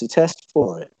comets to test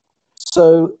for it.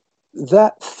 So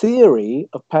that theory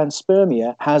of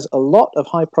panspermia has a lot of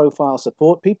high-profile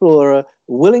support. People are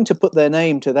willing to put their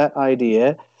name to that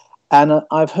idea. And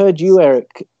I've heard you,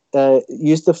 Erich,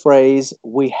 use the phrase,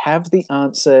 we have the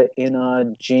answer in our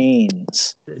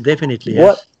genes. Definitely,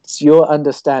 yes. What's your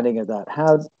understanding of that?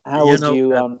 How would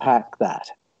you unpack that?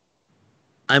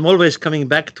 I'm always coming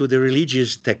back to the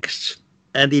religious texts.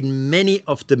 And in many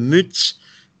of the myths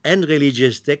and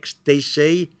religious texts, they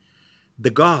say the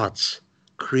gods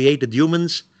created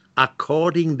humans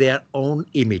according their own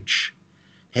image.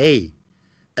 Hey,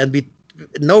 and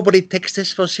nobody takes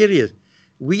this for serious.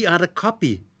 We are a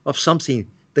copy of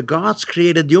something. The gods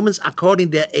created humans according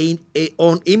their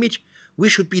own image. We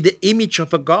should be the image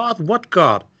of a god. What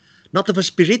god? Not of a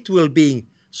spiritual being.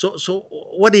 So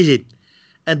what is it?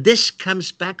 And this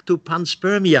comes back to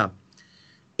panspermia.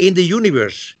 In the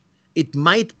universe, it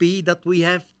might be that we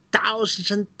have thousands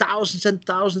and thousands and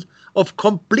thousands of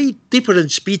complete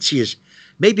different species.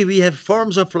 Maybe we have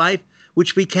forms of life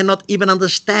which we cannot even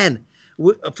understand,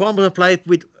 forms of life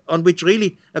on which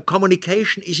really a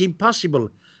communication is impossible.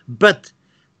 But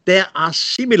there are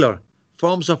similar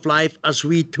forms of life as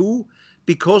we too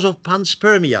because of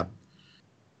panspermia.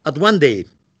 At one day,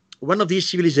 one of these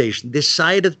civilizations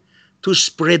decided to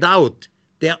spread out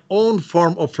their own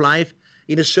form of life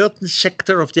in a certain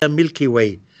sector of their Milky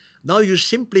Way. Now you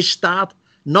simply start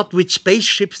not with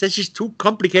spaceships. This is too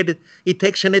complicated. It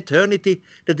takes an eternity.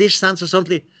 The distance or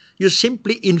something. You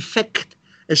simply infect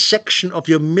a section of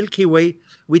your Milky Way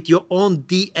with your own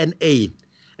DNA.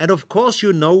 And of course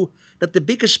you know that the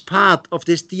biggest part of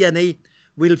this DNA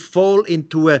will fall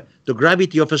into the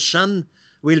gravity of a sun,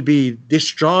 will be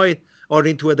destroyed, or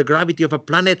into the gravity of a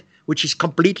planet, which is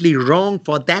completely wrong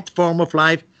for that form of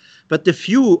life. But the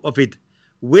few of it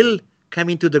will come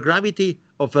into the gravity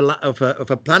of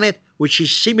a planet which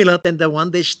is similar than the one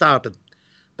they started.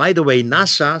 By the way,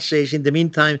 NASA says in the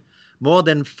meantime more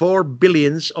than 4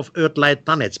 billion of Earth-like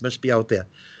planets must be out there.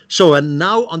 So, and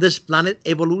now on this planet,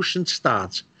 evolution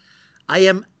starts. I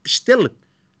am still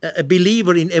a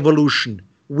believer in evolution.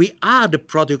 We are the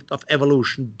product of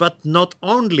evolution, but not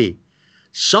only.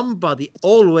 Somebody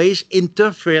always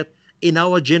interfered in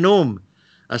our genome,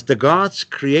 as the gods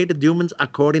created humans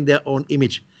according to their own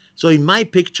image. So in my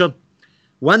picture,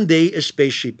 one day a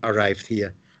spaceship arrived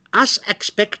here. As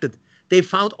expected, they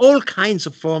found all kinds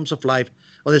of forms of life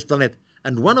on this planet.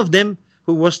 And one of them,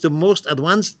 who was the most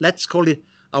advanced, let's call it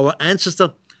our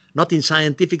ancestor, not in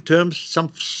scientific terms,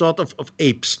 some sort of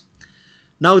apes.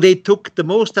 Now they took the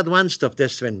most advanced of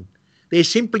this one. They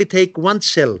simply take one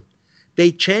cell.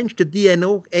 They change the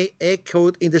DNA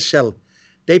code in the cell.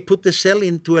 They put the cell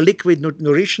into a liquid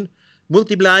nutrition,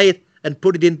 multiply it, and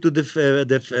put it into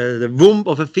the womb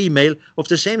of a female of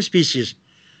the same species.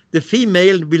 The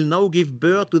female will now give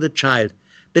birth to the child.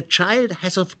 The child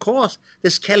has, of course, the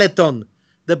skeleton,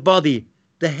 the body,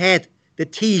 the head, the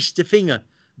teeth, the finger.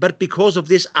 But because of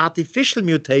this artificial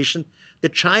mutation, the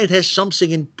child has something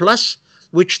in plus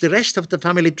which the rest of the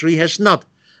family tree has not.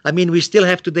 I mean, we still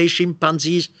have today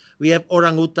chimpanzees, we have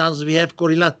orangutans, we have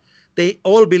gorillas. They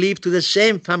all belong to the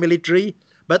same family tree,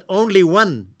 but only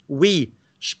one, we,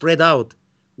 spread out.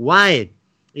 Why?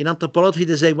 In anthropology,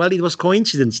 they say, well, it was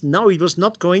coincidence. No, it was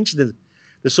not coincidence.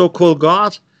 The so-called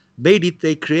gods made it,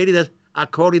 they created it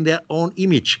according to their own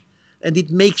image. And it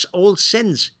makes all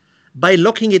sense. By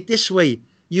looking at it this way,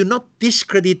 you not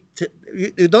discredit,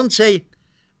 you don't say,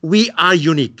 we are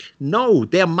unique. No,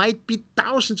 there might be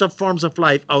thousands of forms of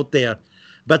life out there,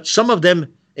 but some of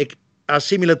them are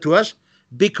similar to us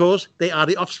because they are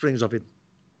the offsprings of it.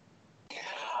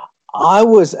 I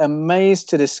was amazed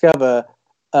to discover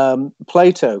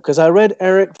Plato, because I read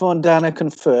Erich von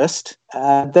Daniken first,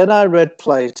 then I read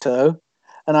Plato,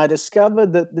 and I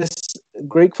discovered that this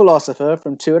Greek philosopher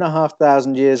from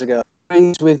 2,500 years ago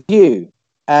agrees with you.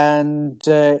 And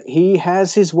he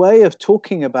has his way of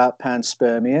talking about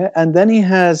panspermia, and then he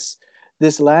has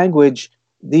this language,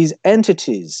 these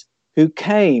entities who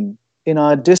came in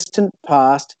our distant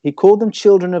past. He called them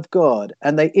children of God,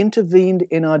 and they intervened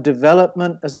in our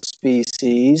development as a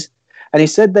species. And he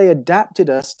said they adapted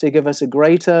us to give us a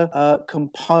greater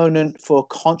component for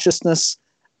consciousness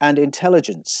and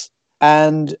intelligence.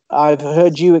 And I've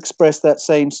heard you express that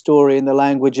same story in the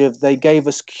language of they gave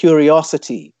us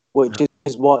curiosity, which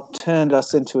is what turned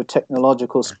us into a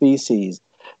technological species.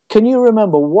 Can you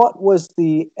remember what was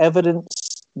the evidence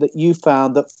that you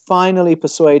found that finally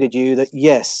persuaded you that,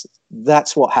 yes,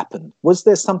 that's what happened? Was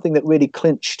there something that really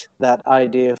clinched that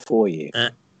idea for you?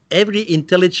 Every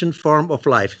intelligent form of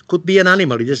life, could be an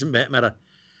animal, it doesn't matter.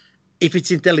 If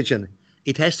it's intelligent,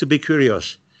 it has to be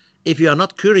curious. If you are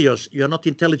not curious, you are not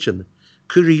intelligent.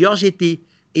 Curiosity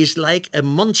is like a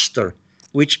monster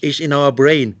which is in our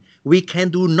brain. We can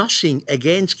do nothing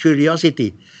against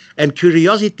curiosity, and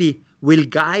curiosity will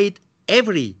guide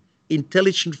every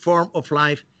intelligent form of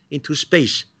life into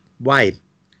space. Why?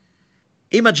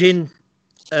 Imagine,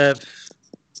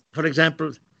 for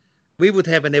example, we would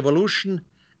have an evolution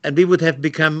and we would have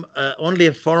become only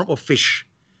a form of fish.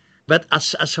 But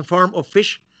as a form of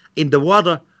fish in the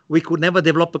water, we could never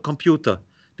develop a computer,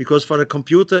 because for a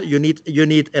computer you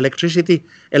need electricity.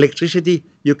 Electricity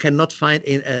you cannot find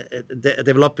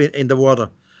develop in the water.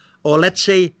 Or let's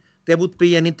say there would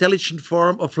be an intelligent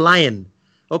form of lion.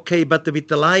 Okay, but with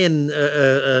the lion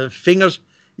fingers,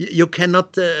 you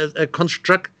cannot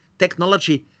construct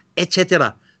technology,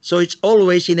 etc. So it's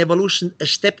always in evolution, a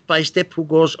step by step who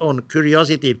goes on,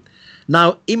 curiosity.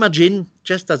 Now imagine,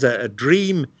 just as a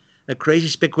dream, a crazy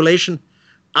speculation,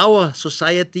 our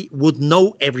society would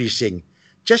know everything.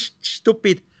 Just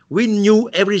stupid. We knew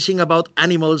everything about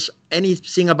animals,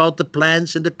 anything about the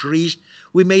plants and the trees.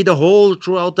 We made a hole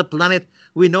throughout the planet.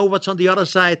 We know what's on the other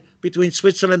side, between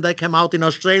Switzerland, I came out in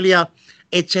Australia,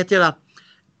 etc.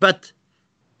 But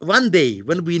one day,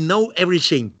 when we know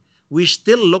everything, we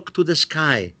still look to the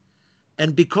sky.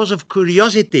 And because of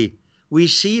curiosity, we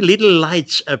see little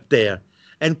lights up there.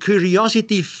 And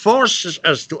curiosity forces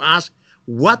us to ask,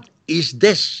 what is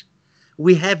this?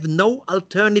 We have no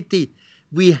alternative.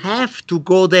 We have to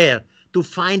go there to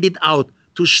find it out,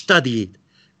 to study it.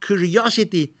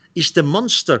 Curiosity is the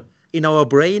monster in our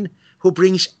brain who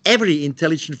brings every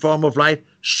intelligent form of life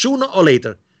sooner or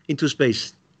later into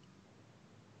space.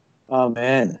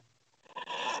 Amen.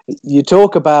 You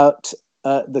talk about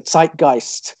the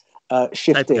zeitgeist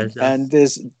shifting, and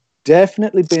there's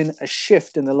definitely been a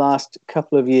shift in the last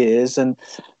couple of years, and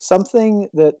something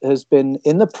that has been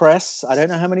in the press, I don't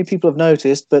know how many people have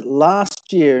noticed, but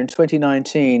last year in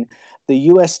 2019, the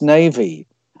US Navy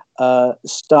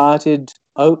started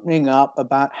opening up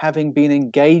about having been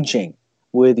engaging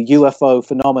with UFO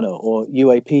phenomena or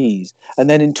UAPs. And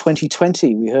then in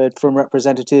 2020, we heard from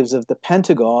representatives of the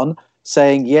Pentagon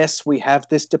saying, yes, we have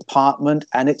this department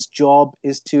and its job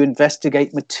is to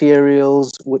investigate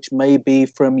materials which may be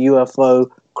from UFO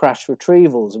crash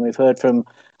retrievals. And we've heard from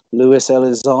Luis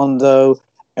Elizondo,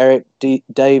 Erich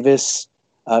Davis,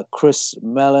 Chris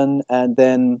Mellon, and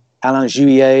then Alain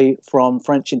Juillet from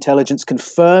French intelligence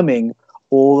confirming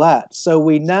all that. So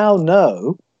we now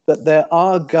know that there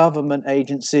are government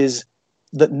agencies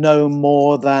that know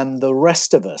more than the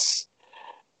rest of us.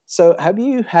 So have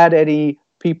you had any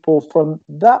people from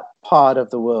that part of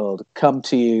the world come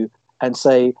to you and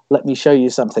say, let me show you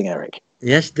something, Erich?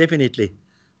 Yes, definitely.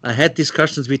 I had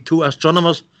discussions with two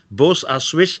astronomers. Both are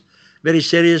Swiss, very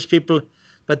serious people,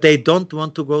 but they don't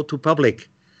want to go to public.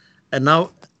 And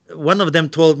now one of them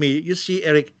told me, you see,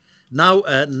 Erich, now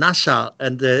NASA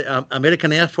and the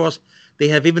American Air Force, they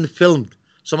have even filmed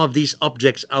some of these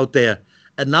objects out there.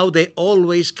 And now they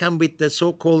always come with the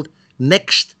so-called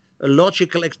next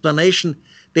logical explanation.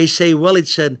 They say, well,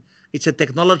 it's a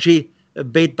technology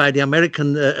made by the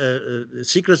American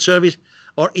Secret Service,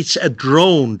 or it's a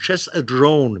drone, just a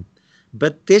drone.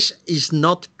 But this is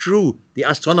not true, the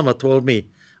astronomer told me.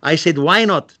 I said, why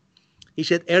not? He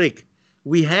said, Erich,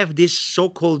 we have this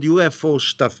so-called UFO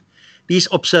stuff, this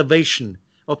observation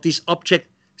of this object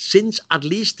since at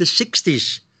least the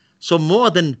 60s, so more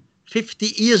than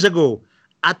 50 years ago.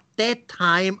 At that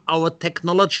time, our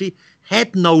technology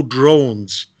had no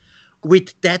drones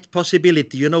with that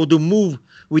possibility, to move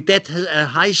with that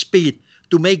high speed,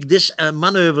 to make this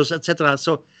maneuvers, etc.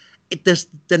 So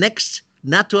the next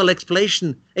natural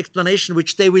explanation,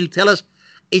 which they will tell us,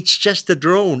 it's just a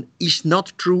drone, is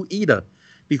not true either,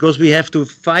 because we have to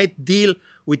deal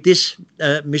with this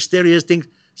mysterious thing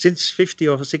since 50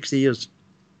 or 60 years.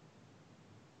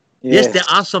 Yes, there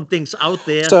are some things out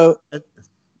there,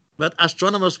 but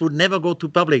astronomers would never go to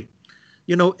public.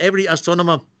 Every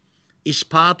astronomer is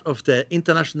part of the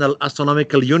International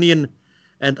Astronomical Union,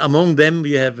 and among them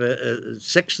we have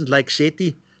sections like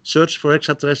SETI, Search for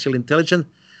Extraterrestrial Intelligence,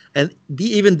 and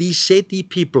even these SETI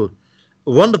people,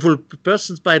 wonderful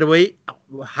persons, by the way,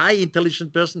 high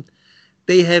intelligent person,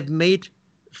 they have made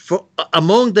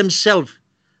among themselves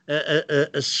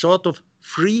a sort of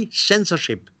free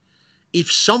censorship. If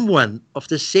someone of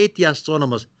the SETI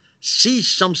astronomers sees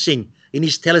something in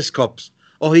his telescopes,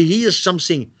 or he hears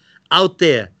something out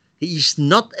there, he is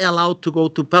not allowed to go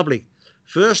to public.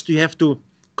 First, you have to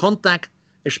contact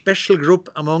a special group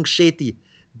among SETI.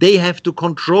 They have to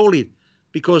control it,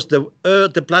 because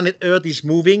the planet Earth is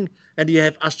moving, and you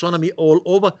have astronomy all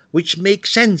over, which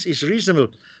makes sense, is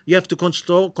reasonable. You have to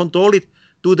control it.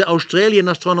 Do the Australian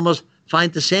astronomers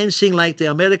find the same thing like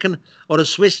the American or the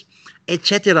Swiss,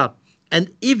 etc.? And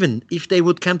even if they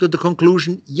would come to the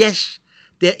conclusion, yes,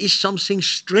 there is something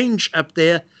strange up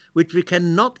there which we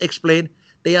cannot explain,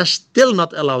 they are still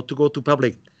not allowed to go to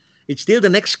public. It's still the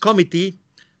next committee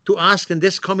to ask, and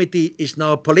this committee is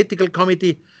now a political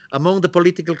committee. Among the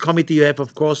political committee you have,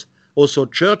 of course, also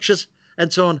churches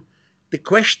and so on. The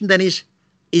question then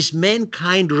is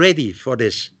mankind ready for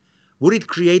this? Would it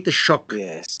create a shock?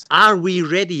 Yes. Are we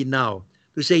ready now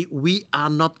to say we are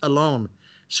not alone?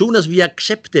 Soon as we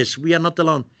accept this, we are not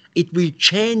alone, it will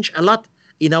change a lot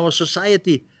in our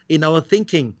society, in our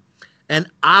thinking. And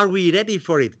are we ready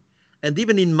for it? And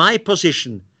even in my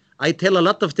position, I tell a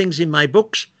lot of things in my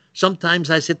books. Sometimes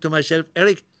I said to myself,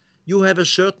 Erich, you have a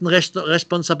certain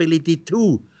responsibility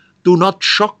too. Do not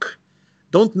shock.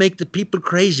 Don't make the people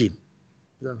crazy.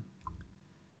 Yeah.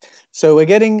 So we're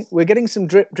getting some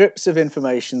drips of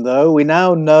information, though. We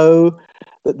now know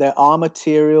that there are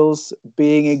materials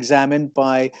being examined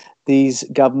by these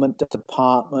government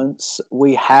departments.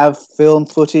 We have film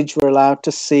footage we're allowed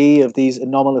to see of these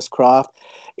anomalous craft.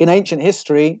 In ancient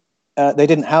history, they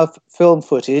didn't have film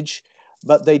footage,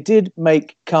 but they did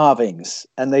make carvings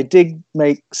and they did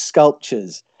make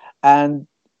sculptures. And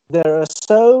there are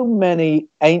so many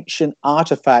ancient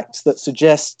artifacts that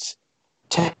suggest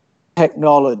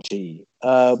technology,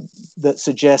 that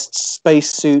suggests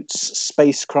spacesuits,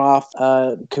 spacecraft,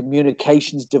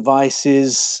 communications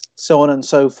devices, so on and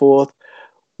so forth.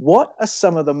 What are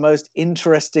some of the most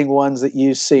interesting ones that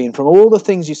you've seen from all the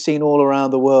things you've seen all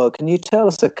around the world? Can you tell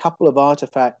us a couple of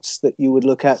artifacts that you would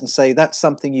look at and say that's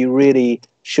something you really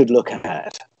should look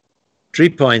at? 3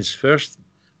 points. First,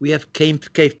 we have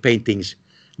cave paintings.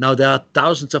 Now, there are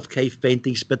thousands of cave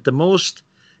paintings, but the most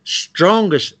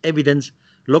strongest evidence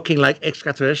looking like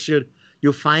extraterrestrial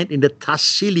you find in the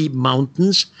Tassili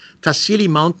Mountains. Tassili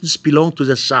Mountains belong to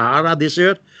the Sahara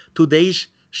Desert, today's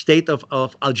state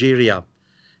of Algeria.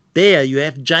 There you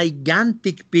have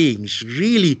gigantic beings,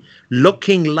 really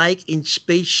looking like in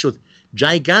spacesuit,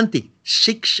 gigantic,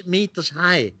 6 meters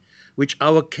high, which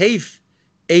our cave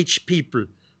age people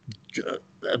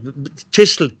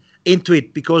chiseled into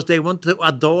it because they want to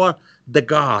adore the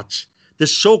gods, the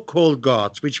so-called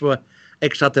gods, which were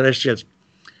extraterrestrials.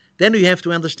 Then we have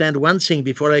to understand one thing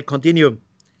before I continue.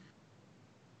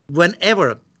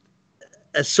 Whenever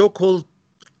a so-called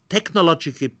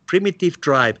technologically primitive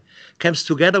tribe comes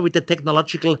together with the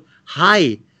technological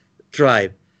high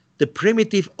tribe, the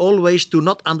primitive always do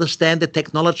not understand the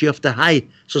technology of the high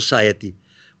society.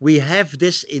 We have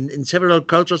this in several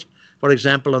cultures. For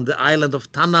example, on the island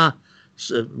of Tanna,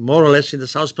 more or less in the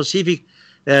South Pacific,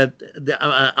 the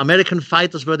American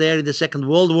fighters were there in the Second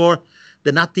World War.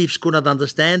 The natives could not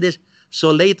understand this. So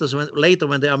later,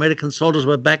 when the American soldiers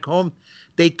were back home,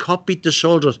 they copied the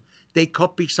soldiers. They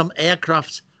copied some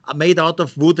aircrafts made out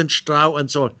of wood and straw and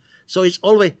so on. So it's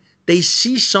always, they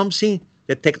see something,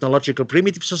 the technological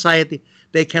primitive society,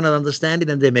 they cannot understand it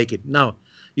and they make it. Now,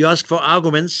 you ask for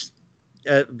arguments,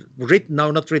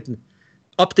 not written,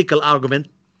 optical argument.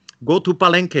 Go to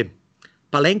Palenque.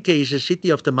 Palenque is a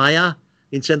city of the Maya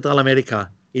in Central America,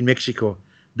 in Mexico.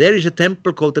 There is a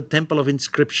temple called the Temple of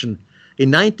Inscription. In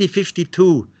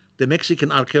 1952, the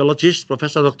Mexican archaeologist,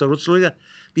 Professor Dr. Rutzluger,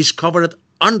 discovered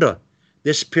under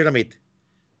this pyramid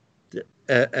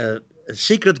a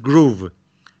secret groove,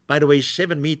 by the way,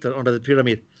 7 meters under the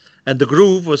pyramid. And the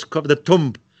groove was covered, the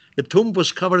tomb. The tomb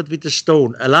was covered with a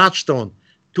stone, a large stone,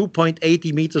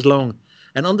 2.80 meters long.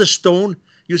 And on the stone,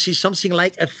 you see something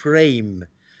like a frame.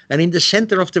 And in the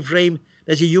center of the frame,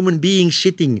 there's a human being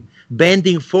sitting,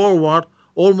 bending forward,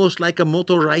 almost like a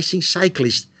motorizing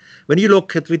cyclist. When you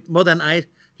look at it with modern eyes,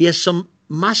 he has some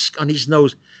mask on his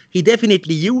nose. He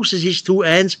definitely uses his 2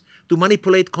 hands to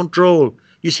manipulate control.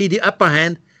 You see the upper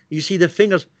hand, you see the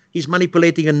fingers, he's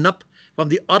manipulating a knob. From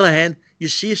the other hand, you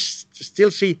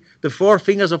still see the 4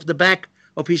 fingers of the back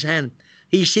of his hand.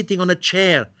 He's sitting on a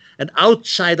chair, and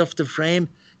outside of the frame,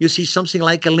 you see something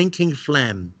like a linking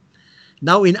flame.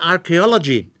 Now in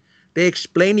archaeology, they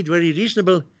explain it very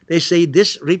reasonable. They say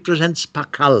this represents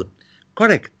Pakal.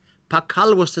 Correct.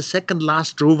 Pakal was the second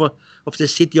last ruler of the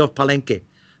city of Palenque.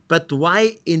 But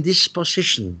why in this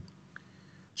position?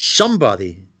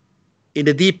 Somebody in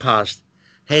the deep past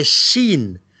has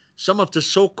seen some of the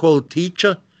so-called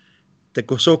teacher,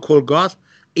 the so-called God,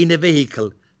 in a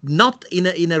vehicle, not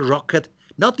in a rocket,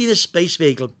 not in a space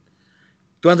vehicle.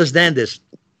 To understand this,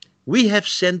 we have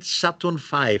sent Saturn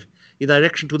V in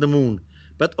direction to the moon,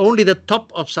 but only the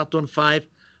top of Saturn V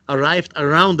arrived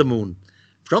around the moon.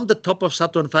 From the top of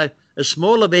Saturn V, a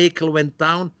smaller vehicle went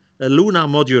down, a lunar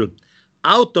module.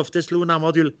 Out of this lunar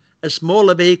module, a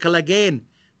smaller vehicle again,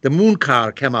 the moon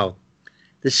car, came out.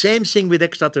 The same thing with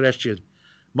extraterrestrials.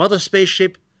 Mother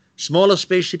spaceship, smaller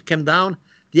spaceship came down.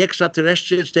 The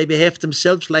extraterrestrials, they behave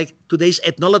themselves like today's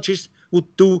ethnologists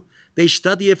would do. They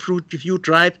study a few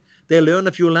tribes, they learn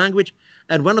a few language,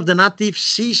 and one of the natives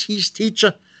sees his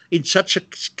teacher in such a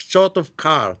sort of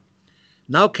car.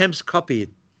 Now comes copy it.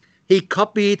 He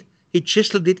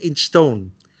chiseled it in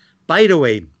stone. By the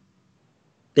way,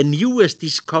 the newest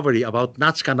discovery about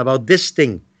Nazca, about this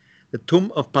thing, the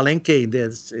tomb of Palenque,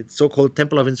 the so-called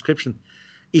Temple of Inscription,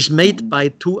 is made by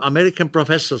two American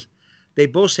professors. They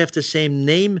both have the same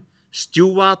name,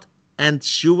 Stewart and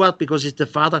Stewart, because it's the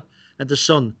father and the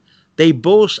son. They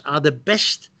both are the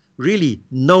best, really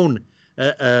known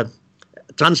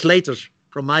translators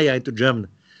from Maya into German.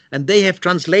 And they have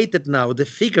translated now the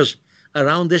figures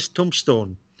around this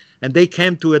tombstone. And they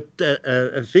came to a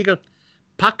figure.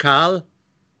 Pakal,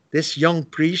 this young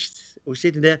priest who's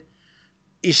sitting there,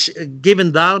 is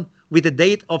given down with a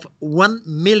date of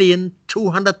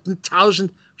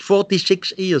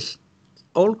 1,200,046 years.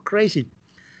 All crazy.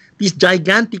 These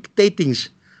gigantic datings.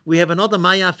 We have another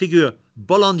Maya figure,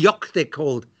 Bolognocte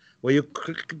called, where you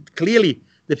clearly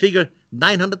the figure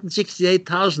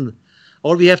 968,000.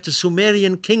 Or we have the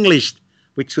Sumerian king list,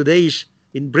 which today is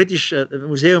in British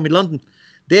Museum in London.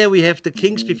 There we have the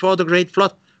kings before the Great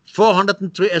Flood,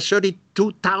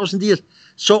 432,000 years.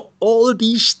 So all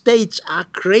these dates are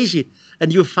crazy,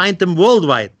 and you find them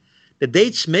worldwide. The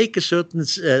dates make a certain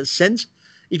sense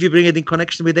if you bring it in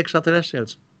connection with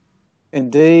extraterrestrials.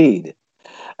 Indeed.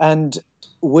 And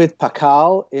with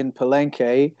Pakal in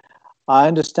Palenque, I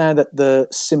understand that the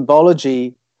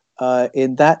symbology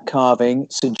in that carving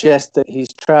suggests that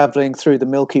he's traveling through the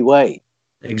Milky Way.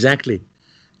 Exactly.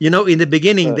 You know, in the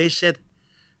beginning, they said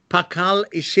Pakal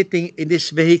is sitting in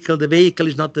this vehicle. The vehicle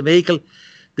is not the vehicle.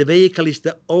 The vehicle is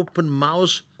the open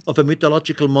mouth of a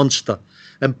mythological monster.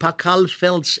 And Pakal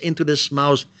falls into this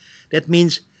mouth. That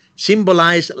means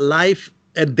symbolize life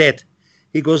and death.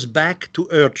 He goes back to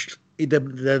earth,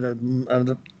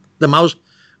 the mouse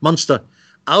monster.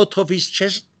 Out of his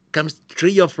chest comes the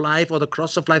tree of life or the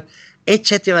cross of life,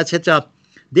 etc., etc.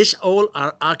 These all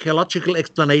are archaeological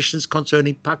explanations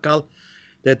concerning Pakal,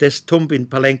 this tomb in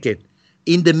Palenque.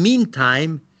 In the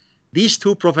meantime, these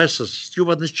two professors,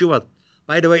 Stewart and Stewart,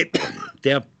 by the way,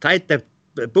 their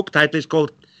book title is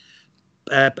called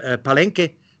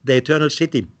Palenque, the Eternal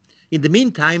City. In the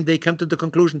meantime, they come to the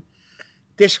conclusion,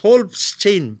 this whole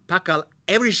scene, Pakal,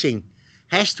 everything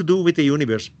has to do with the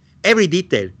universe. Every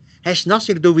detail has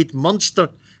nothing to do with monster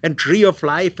and tree of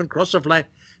life and cross of life.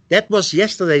 That was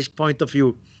yesterday's point of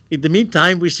view. In the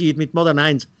meantime, we see it with modern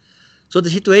eyes. So the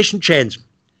situation changed.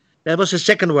 There was a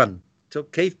second one. So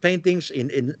cave paintings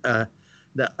in the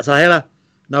Sahara,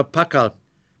 now Pakal.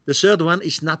 The third one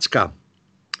is Nazca.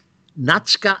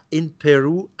 Nazca in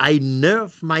Peru, I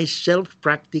nerve myself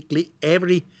practically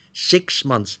every 6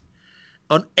 months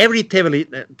on every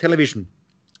television,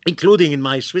 including in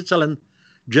my Switzerland,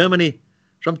 Germany.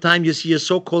 Sometimes you see a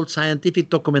so-called scientific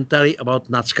documentary about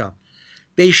Nazca.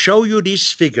 They show you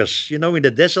these figures. You know, in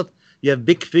the desert, you have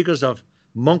big figures of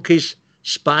monkeys,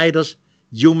 spiders,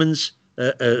 humans,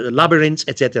 labyrinths,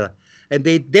 etc. And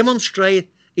they demonstrate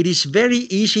it is very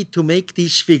easy to make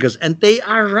these figures. And they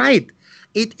are right.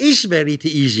 It is very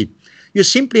easy. You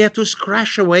simply have to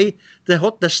scratch away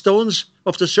the stones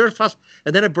of the surface,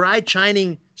 and then a bright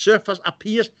shining surface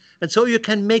appears, and so you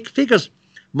can make figures.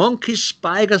 Monkeys,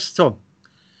 spiders, so.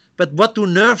 But what do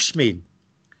nerves mean?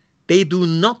 They do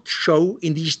not show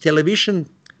in these television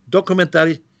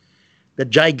documentaries the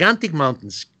gigantic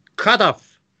mountains cut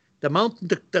off. The mountain,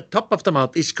 the top of the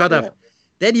mountain is cut off.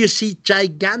 Then you see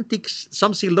gigantic,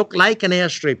 something look like an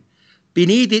airstrip.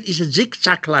 Beneath it is a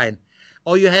zigzag line.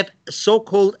 Or you have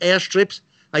so-called airstrips.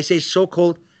 I say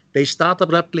so-called, they start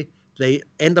abruptly, they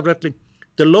end abruptly.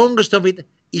 The longest of it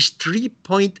is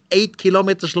 3.8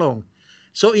 kilometers long.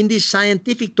 So in these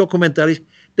scientific documentaries,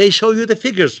 they show you the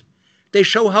figures. They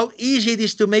show how easy it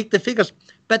is to make the figures.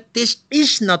 But this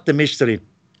is not the mystery.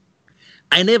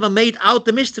 I never made out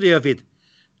the mystery of it.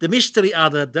 The mystery are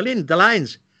the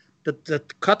lines, the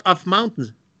cut off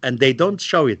mountains, and they don't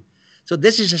show it. So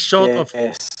this is a sort of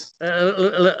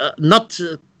not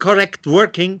correct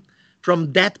working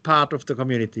from that part of the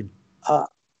community.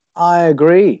 I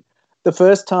agree. The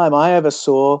first time I ever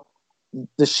saw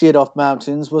the sheared off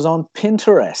mountains was on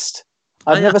Pinterest.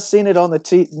 I've never seen it on the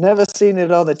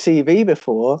TV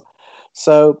before.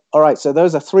 So, all right. So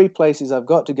those are 3 places I've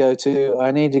got to go to.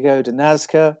 I need to go to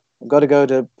Nazca. I've got to go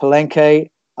to Palenque.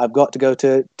 I've got to go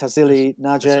to Tassili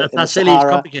Naja in the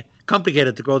Sahara. Is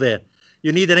complicated to go there.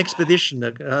 You need an expedition.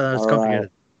 It's complicated. Right.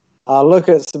 I'll look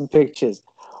at some pictures.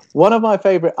 One of my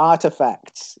favorite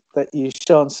artifacts that you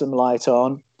shone some light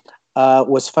on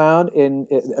was found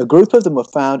a group of them were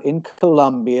found in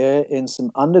Colombia in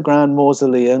some underground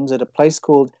mausoleums at a place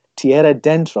called Tierra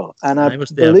Dentro. And I was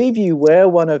there. believe you wear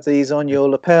one of these on your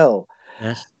lapel.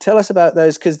 Yes. Tell us about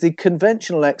those, because the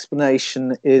conventional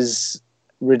explanation is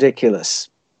ridiculous.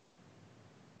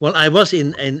 Well, I was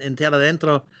in Terra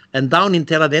Dentro, and down in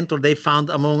Terra Dentro they found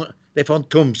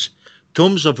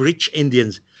tombs of rich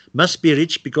Indians. Must be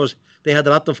rich because they had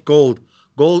a lot of gold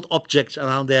objects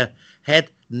around their head,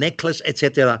 necklace,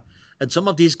 etc. And some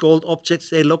of these gold objects,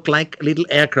 they look like little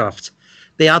aircrafts.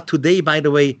 They are today, by the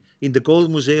way, in the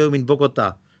Gold Museum in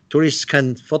Bogota. Tourists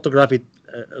can photograph it.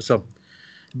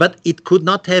 But it could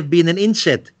not have been an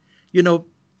insect. You know,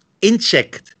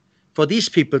 insect for these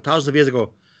people thousands of years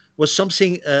ago was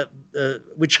something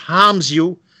which harms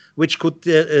you, which could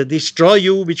destroy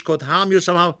you, which could harm you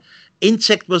somehow.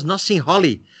 Insect was nothing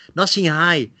holy, nothing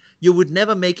high. You would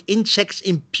never make insects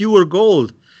in pure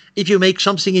gold. If you make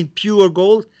something in pure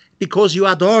gold, because you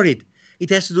adore it, it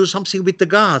has to do something with the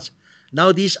gods.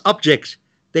 Now these objects,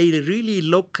 they really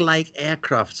look like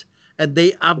aircrafts, and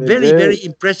they are very, very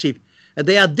impressive. And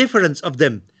there are difference of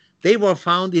them. They were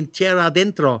found in Tierra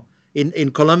Dentro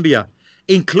in Colombia,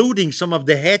 including some of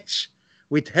the heads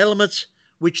with helmets,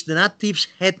 which the natives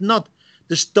had not.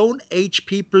 The Stone Age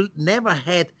people never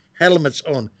had helmets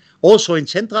on. Also in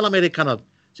Central America,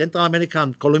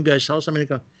 and Colombia is South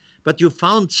America. But you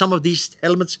found some of these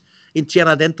helmets in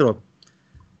Tierra Dentro.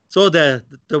 So the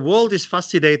world is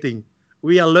fascinating.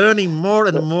 We are learning more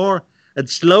and more, and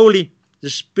slowly the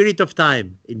spirit of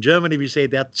time. In Germany, we say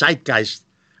that zeitgeist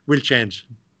will change.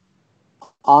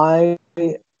 I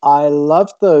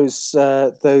love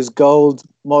those gold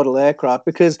model aircraft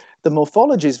because the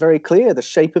morphology is very clear. The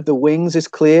shape of the wings is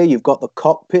clear. You've got the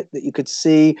cockpit that you could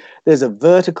see. There's a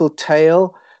vertical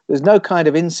tail. There's no kind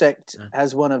of insect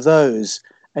has one of those,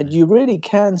 and you really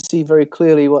can see very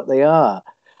clearly what they are.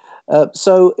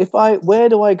 So where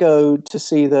do I go to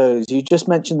see those? You just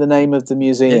mentioned the name of the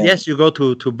museum. Yes, you go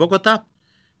to Bogota.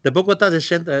 Bogota,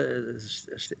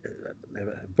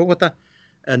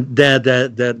 and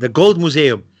the Gold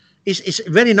Museum is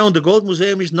very known. The Gold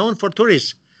Museum is known for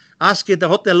tourists. Ask at the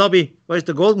hotel lobby, where's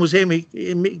the Gold Museum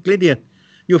in Lydia?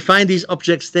 You find these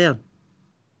objects there.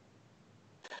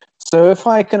 So if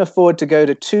I can afford to go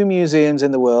to 2 museums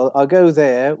in the world, I'll go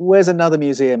there. Where's another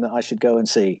museum that I should go and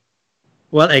see?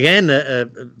 Well, again,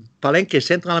 Palenque,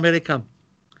 Central America.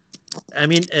 I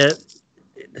mean,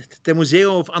 the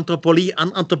Museum of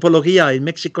Antropología in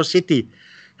Mexico City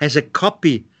has a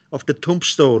copy of the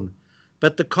tombstone,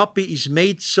 but the copy is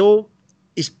made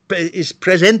is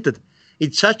presented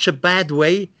in such a bad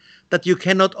way that you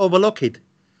cannot overlook it.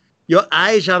 Your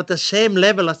eyes are at the same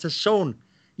level as the stone.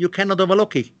 You cannot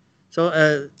overlook it.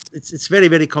 So it's very,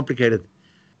 very complicated.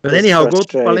 But anyhow, go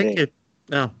to Palenque.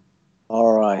 Yeah.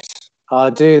 All right.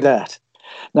 I'll do that.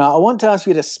 Now, I want to ask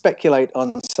you to speculate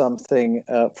on something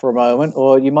for a moment,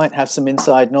 or you might have some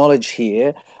inside knowledge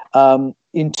here.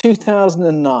 In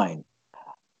 2009,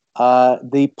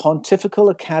 the Pontifical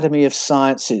Academy of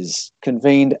Sciences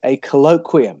convened a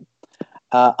colloquium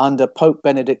under Pope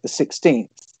Benedict XVI.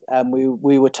 And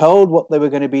we were told what they were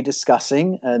going to be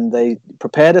discussing, and they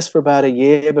prepared us for about a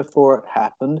year before it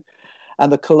happened.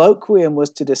 And the colloquium was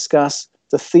to discuss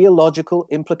the theological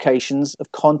implications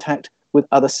of contact with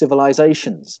other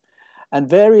civilizations. And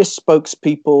various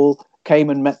spokespeople came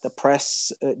and met the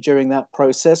press during that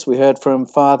process. We heard from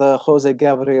Father Jose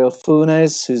Gabriel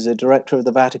Funes, who's a director of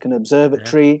the Vatican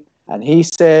Observatory, and he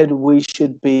said we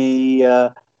should be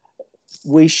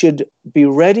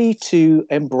ready to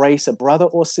embrace a brother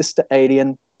or sister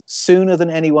alien sooner than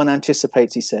anyone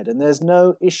anticipates, he said. And there's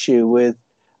no issue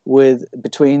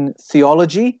between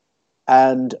theology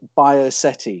and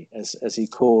bioseti, as he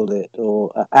called it,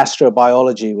 or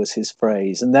astrobiology was his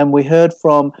phrase. And then we heard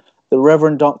from the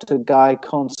Reverend Dr. Guy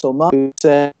Consolmagno, who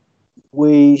said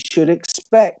we should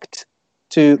expect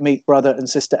to meet brother and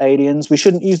sister aliens. We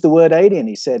shouldn't use the word alien,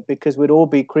 he said, because we'd all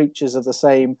be creatures of the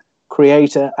same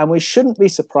creator, and we shouldn't be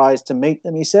surprised to meet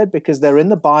them, he said, because they're in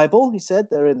the Bible, he said,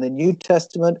 they're in the New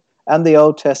Testament and the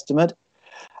Old Testament.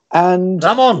 And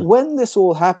when this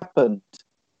all happened,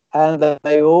 and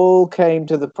they all came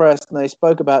to the press and they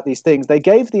spoke about these things, they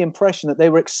gave the impression that they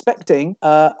were expecting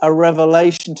a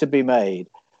revelation to be made.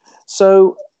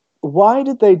 So why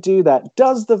did they do that?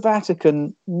 Does the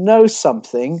Vatican know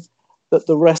something that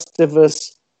the rest of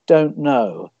us don't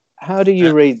know? How do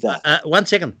you read that? 1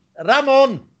 second.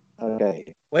 Ramon!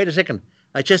 Okay. Wait a second.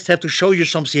 I just have to show you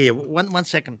something here. One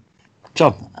second.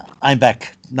 So, I'm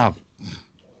back now.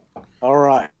 All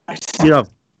right. You know,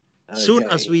 soon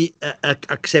as we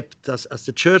accept, as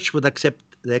the church would accept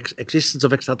the existence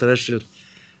of extraterrestrials,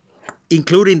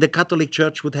 including the Catholic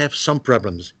Church, would have some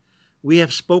problems. We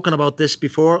have spoken about this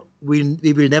before. We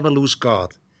will never lose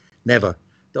God. Never.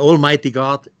 The Almighty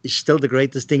God is still the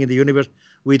greatest thing in the universe.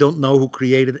 We don't know who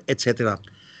created it, etc.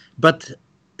 But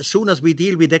as soon as we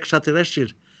deal with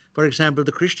extraterrestrials, for example,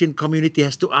 the Christian community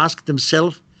has to ask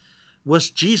themselves,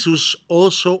 was Jesus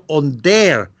also on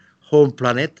their home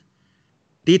planet?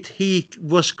 Did he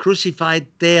was crucified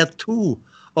there too?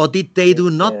 Or did they do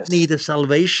not need a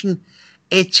salvation,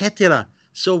 etc.?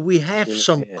 So we have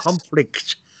some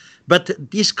conflicts, but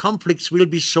these conflicts will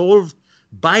be solved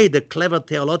by the clever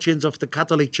theologians of the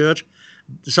Catholic Church.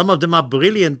 Some of them are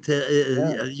brilliant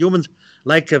humans,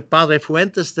 like Padre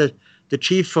Fuentes, the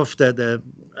chief of the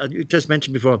you just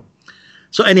mentioned before.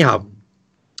 So anyhow,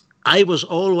 I was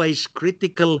always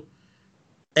critical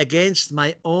against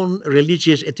my own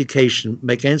religious education,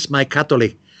 against my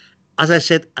Catholic. As I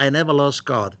said, I never lost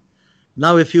God.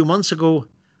 Now, a few months ago,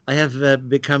 I have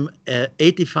become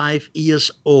 85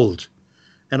 years old.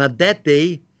 And at that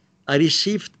day, I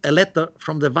received a letter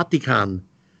from the Vatican.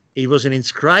 It was an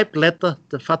inscribed letter,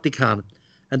 the Vatican.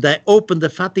 And I opened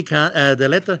the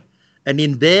letter, and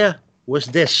in there was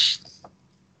this.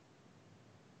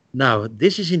 Now,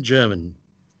 this is in German.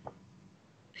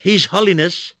 His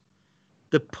Holiness,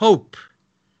 the Pope,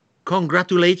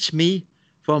 congratulates me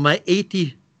for my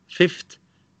 85th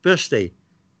birthday.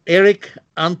 Erich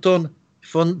Anton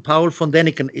von Paul von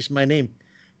Daniken is my name.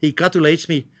 He congratulates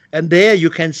me. And there you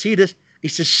can see this.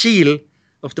 It's the seal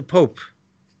of the Pope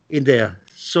in there.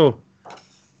 So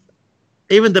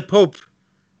even the Pope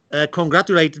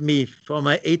congratulated me for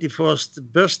my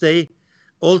 81st birthday.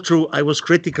 All through I was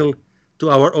critical to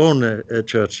our own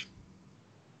church.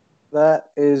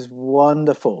 That is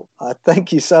wonderful.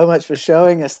 Thank you so much for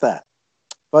showing us that.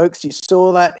 Folks, you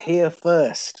saw that here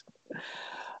first.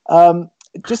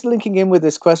 Just linking in with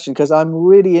this question, because I'm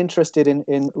really interested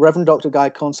in Reverend Dr. Guy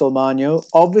Consolmagno,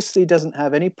 obviously doesn't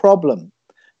have any problem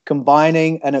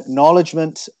combining an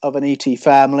acknowledgement of an ET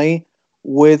family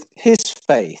with his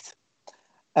faith.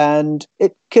 And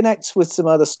it connects with some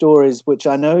other stories, which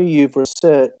I know you've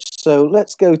researched. So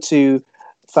let's go to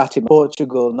Fatima,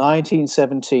 Portugal,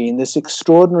 1917. This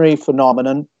extraordinary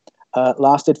phenomenon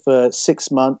lasted for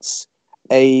 6 months.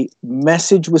 A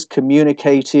message was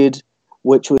communicated,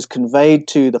 which was conveyed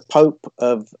to the Pope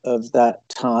of that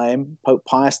time, Pope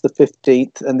Pius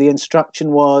XV, and the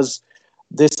instruction was,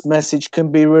 this message can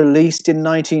be released in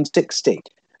 1960.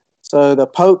 So the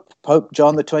Pope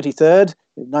John the 23rd,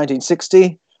 in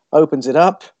 1960, opens it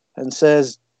up and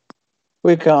says,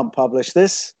 we can't publish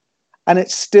this. And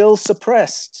it's still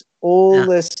suppressed all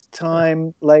this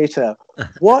time later.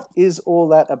 What is all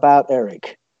that about,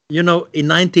 Erich? You know, in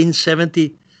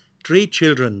 1970, 3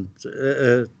 children,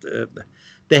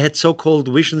 they had so-called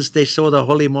visions. They saw the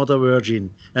Holy Mother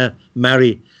Virgin,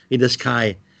 Mary, in the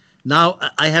sky. Now,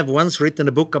 I have once written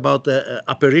a book about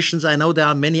apparitions. I know there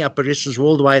are many apparitions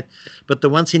worldwide, but the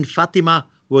ones in Fatima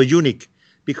were unique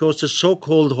because the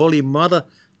so-called Holy Mother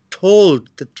told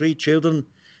the 3 children,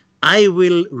 I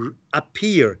will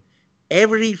appear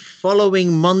every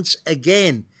following month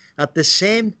again at the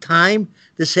same time,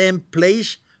 the same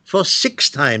place for 6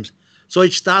 times. So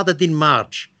it started in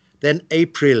March, then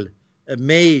April,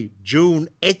 May, June,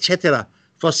 etc.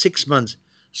 for 6 months.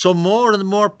 So more and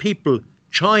more people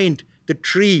joined the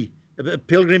 3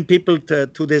 pilgrim people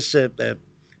to this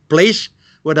place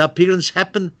where the appearance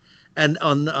happened. And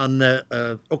on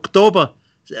October,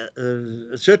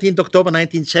 13th October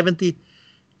 1970,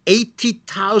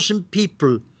 80,000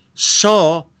 people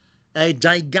saw a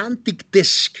gigantic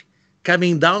disc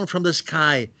coming down from the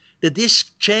sky. The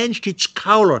disc changed its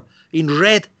color in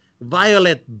red,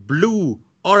 violet, blue,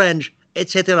 orange,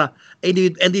 etc. And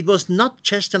it was not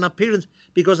just an appearance,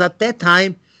 because at that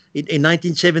time, in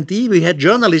 1970, we had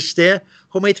journalists there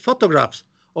who made photographs.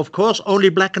 Of course, only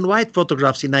black and white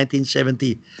photographs in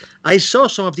 1970. I saw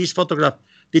some of these photographs.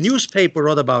 The newspaper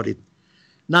wrote about it.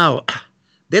 Now,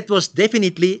 that was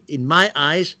definitely, in my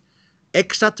eyes,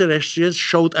 extraterrestrials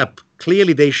showed up.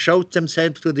 Clearly, they showed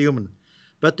themselves to the human.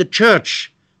 But the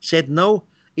church said no,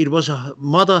 it was a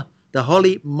mother, the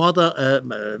Holy Mother,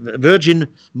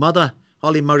 Virgin Mother,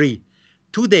 Holy Marie.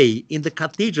 Today, in the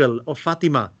Cathedral of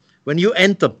Fatima, when you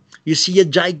enter, you see a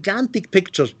gigantic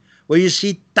picture where you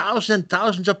see thousands and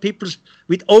thousands of people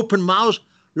with open mouths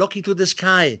looking to the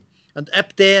sky. And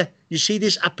up there, you see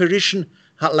this apparition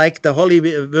like the Holy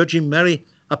Virgin Mary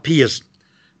appears.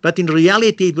 But in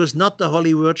reality, it was not the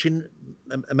Holy Virgin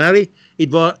Mary,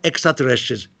 it were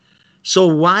extraterrestrials. So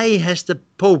why has the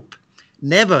Pope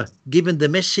never given the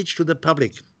message to the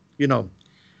public? You know,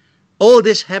 all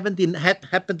this happened in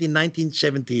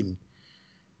 1917.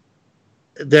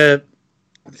 The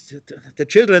the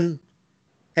children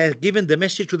had given the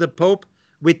message to the Pope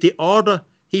with the order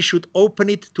he should open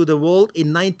it to the world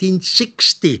in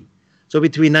 1960. So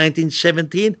between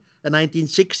 1917 and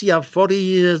 1960 are 40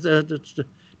 years,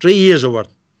 3 years or what.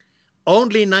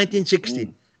 Only in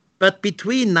 1960. But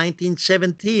between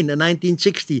 1917 and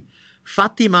 1960,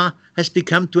 Fatima has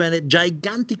become to a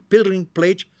gigantic pilgrimage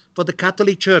place for the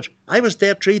Catholic Church. I was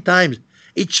there 3 times.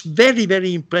 It's very,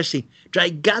 very impressive.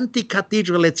 Gigantic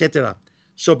cathedral, etc.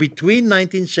 So between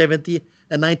 1970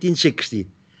 and 1960.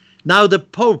 Now the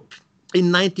Pope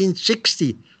in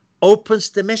 1960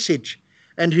 opens the message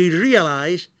and he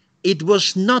realized it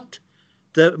was not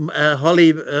the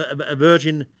Holy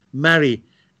Virgin Mary.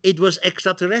 It was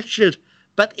extraterrestrials.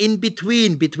 But in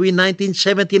between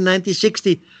 1970 and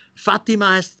 1960,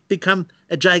 Fatima has become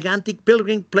a gigantic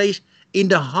pilgrimage place in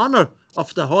the honor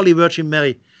of the Holy Virgin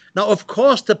Mary. Now, of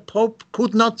course, the Pope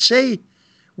could not say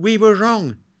we were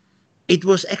wrong. It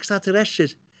was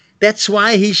extraterrestrials. That's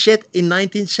why he said in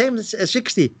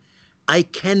 1960, I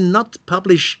cannot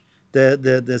publish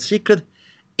the secret.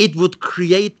 It would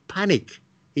create panic,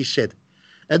 he said.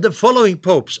 And the following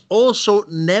popes also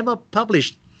never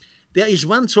published. There is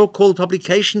one so-called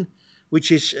publication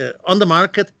which is on the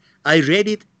market. I read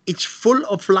it. It's full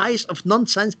of lies, of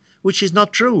nonsense, which is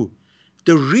not true.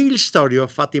 The real story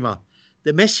of Fatima,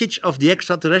 the message of the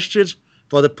extraterrestrials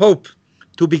for the Pope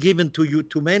to be given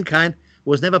to mankind,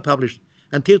 was never published.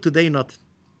 Until today, not.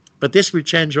 But this will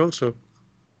change also.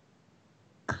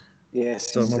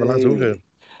 Yes. So,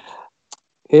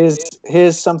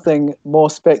 here's something more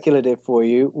speculative for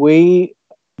you. We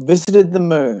visited the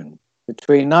moon.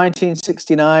 Between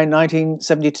 1969 and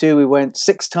 1972, we went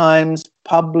 6 times,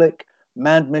 public,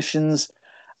 manned missions,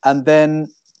 and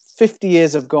then 50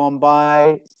 years have gone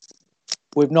by.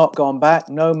 We've not gone back,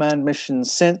 no manned missions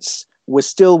since. We're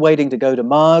still waiting to go to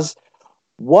Mars.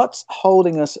 What's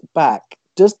holding us back?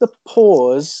 Does the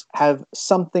pause have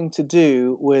something to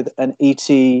do with an ET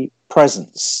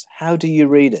presence? How do you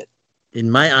read it? In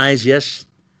my eyes, yes.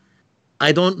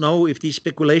 I don't know if these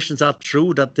speculations are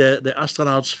true, that the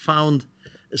astronauts found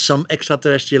some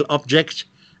extraterrestrial objects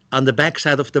on the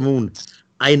backside of the moon.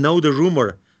 I know the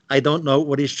rumor. I don't know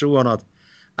what is true or not.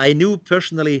 I knew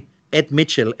personally Ed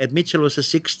Mitchell. Ed Mitchell was the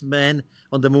 6th man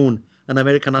on the moon, an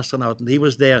American astronaut, and he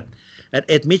was there. And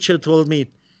Ed Mitchell told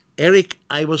me, Erich,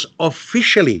 I was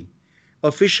officially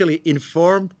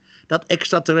informed that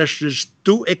extraterrestrials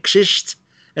do exist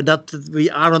and that we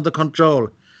are under control.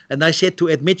 And I said to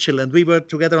Ed Mitchell, and we were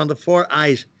together on the 4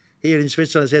 Eyes here in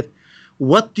Switzerland, I said,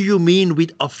 what do you mean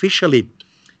with officially?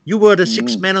 You were the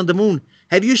 6th man on the moon.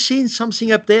 Have you seen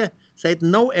something up there? I said,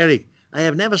 no, Erich, I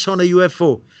have never seen a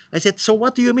UFO. I said, so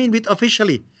what do you mean with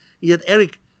officially? He said,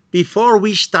 Erich, before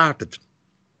we started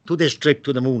to this trip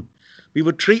to the moon, we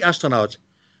were 3 astronauts.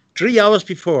 3 hours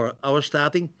before our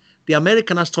starting, the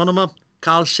American astronomer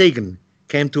Carl Sagan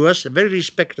came to us, a very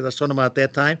respected astronomer at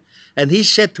that time, and he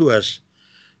said to us,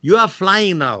 you are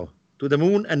flying now to the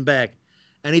moon and back,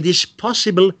 and it is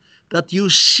possible that you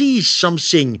see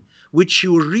something which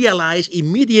you realize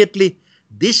immediately,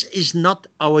 this is not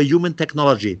our human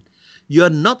technology. You are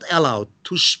not allowed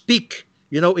to speak,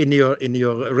 in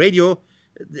your radio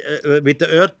with the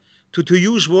Earth, to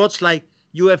use words like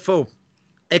UFO,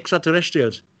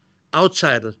 extraterrestrials,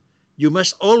 outsiders. You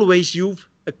must always use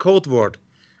a code word.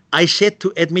 I said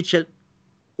to Ed Mitchell,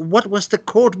 what was the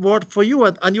code word for you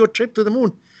on your trip to the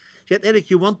moon? He said, Erich,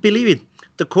 you won't believe it.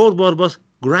 The code word was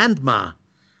grandma.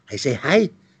 I say, hi,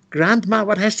 grandma,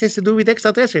 what has this to do with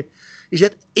extraterrestrial? He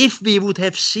said, if we would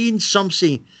have seen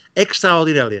something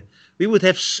extraordinary, we would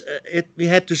have, we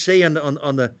had to say on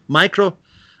the micro,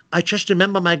 I just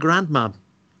remember my grandma.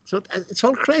 So it's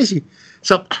all crazy.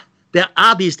 So there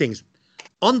are these things.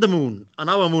 On the moon, on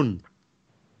our moon,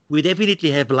 we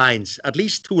definitely have lines, at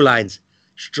least 2 lines,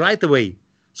 straight away,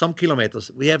 some kilometers.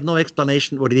 We have no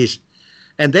explanation what it is.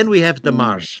 And then we have the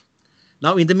Mars.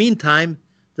 Now, in the meantime,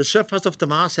 the surface of the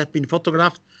Mars have been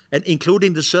photographed, and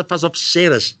including the surface of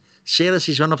Ceres. Ceres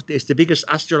is is the biggest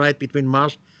asteroid between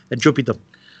Mars and Jupiter.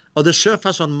 On the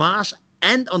surface on Mars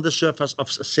and on the surface of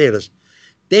Ceres,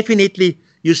 definitely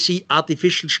you see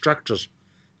artificial structures,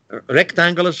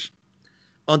 rectangulars.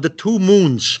 On the 2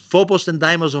 moons, Phobos and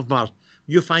Deimos of Mars,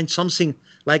 you find something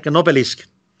like an obelisk.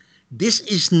 This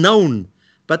is known,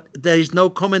 but there is no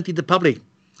comment in the public.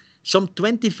 Some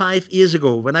 25 years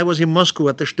ago, when I was in Moscow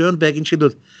at the Sternberg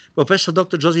Institute, Professor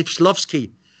Dr. Joseph Shklovsky,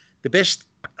 the best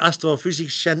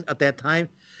astrophysicist at that time,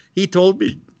 he told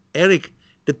me, Erich,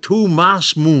 the 2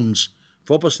 Mars moons,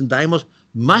 Phobos and Deimos,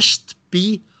 must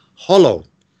be hollow.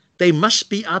 They must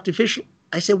be artificial.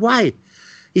 I said, why?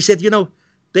 He said,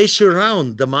 They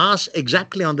surround the Mars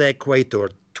exactly on the equator,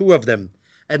 two of them,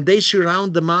 and they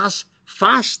surround the Mars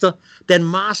faster than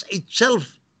Mars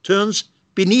itself turns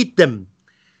beneath them.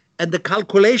 And the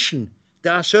calculation,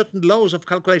 there are certain laws of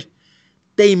calculation,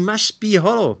 they must be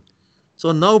hollow.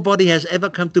 So nobody has ever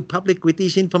come to public with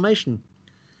this information.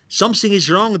 Something is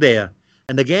wrong there.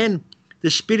 And again, the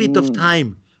spirit of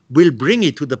time will bring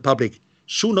it to the public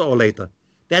sooner or later.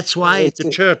 That's why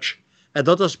the church and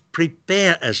others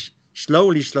prepare us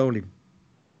slowly, slowly.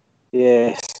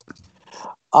 Yes.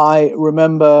 I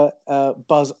remember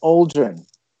Buzz Aldrin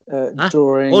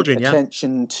drawing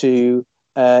attention to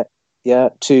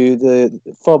the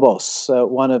Phobos,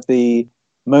 one of the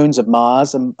moons of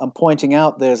Mars, and pointing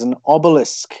out there's an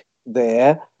obelisk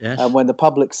there. Yes. And when the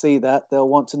public see that, they'll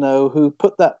want to know who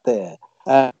put that there.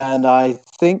 And I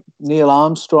think Neil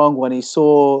Armstrong, when he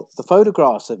saw the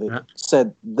photographs of it,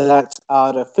 said that's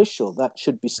artificial, that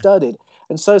should be studied.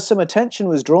 And so some attention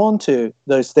was drawn to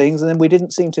those things, and then we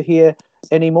didn't seem to hear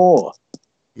any more.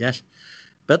 Yes.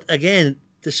 But again,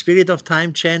 the spirit of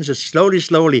time changes slowly,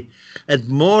 slowly, and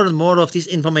more of this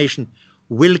information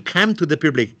will come to the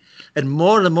public. And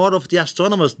more of the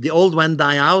astronomers, the old one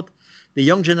die out, the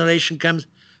young generation comes,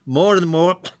 more and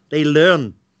more they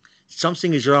learn.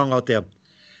 Something is wrong out there.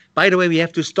 By the way, we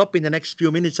have to stop in the next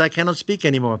few minutes. I cannot speak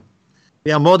anymore.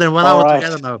 We are more than 1 hour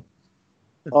together now.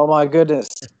 Oh, my goodness.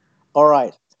 All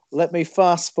right. Let me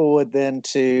fast forward then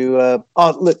to...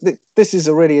 look, this is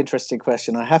a really interesting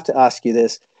question. I have to ask you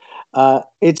this.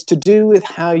 It's to do with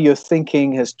how your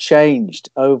thinking has changed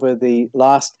over the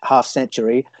last half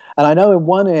century. And I know in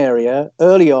one area,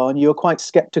 early on, you were quite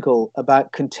skeptical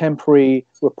about contemporary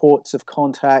reports of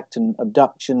contact and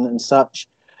abduction and such.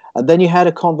 And then you had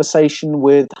a conversation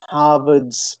with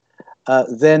Harvard's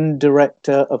then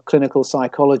director of clinical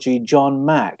psychology, John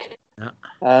Mack. Yeah.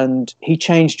 And he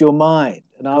changed your mind.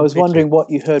 And I was wondering what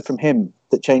you heard from him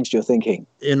that changed your thinking.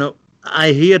 You know,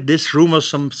 I hear this rumor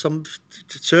some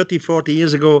 30, 40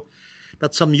 years ago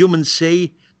that some humans say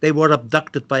they were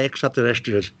abducted by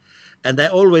extraterrestrials. And I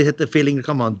always had the feeling,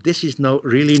 come on, this is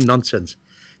really nonsense.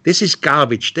 This is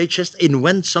garbage. They just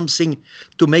invent something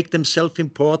to make themselves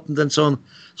important and so on.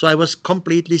 So I was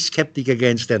completely skeptic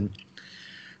against them.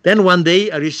 Then one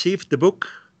day I received the book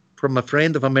from a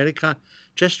friend of America,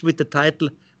 just with the title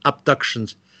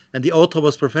Abductions. And the author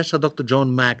was Professor Dr.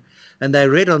 John Mack. And I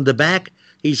read on the back,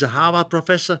 he's a Harvard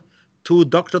professor, 2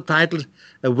 doctor titles,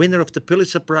 a winner of the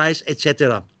Pulitzer Prize,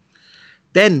 etc.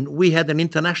 Then we had an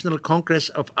international congress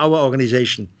of our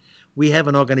organization. We have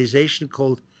an organization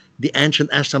called the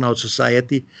Ancient Astronaut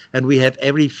Society, and we have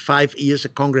every 5 years a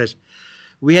congress.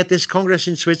 We had this congress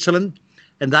in Switzerland,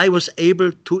 and I was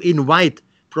able to invite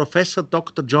Professor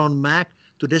Dr. John Mack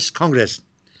to this congress.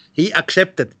 He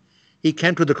accepted. He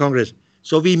came to the congress.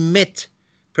 So we met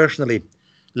personally.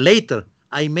 Later,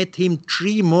 I met him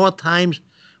 3 more times.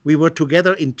 We were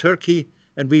together in Turkey,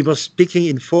 and we were speaking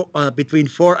in between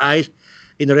 4 eyes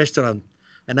in a restaurant.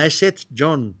 And I said,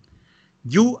 John,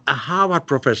 you a Harvard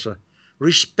professor,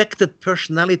 respected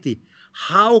personality,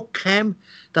 how come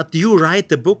that you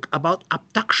write a book about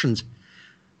abductions?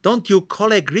 Don't your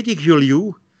colleague ridicule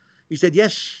you? He said,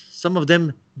 yes, some of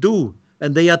them do.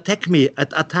 And they attack me.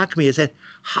 I said,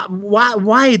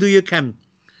 why do you come?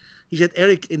 He said,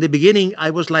 Erich, in the beginning, I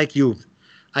was like you.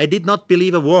 I did not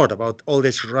believe a word about all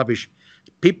this rubbish.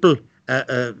 People,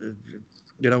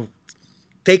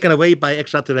 taken away by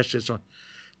extraterrestrials.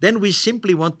 Then we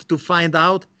simply wanted to find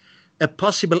out a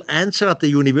possible answer at the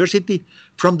university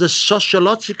from the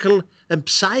sociological and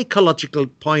psychological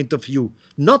point of view,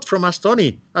 not from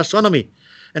astronomy.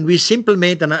 And we simply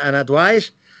made an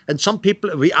advice. And some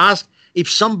people, we asked if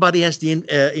somebody has the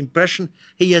impression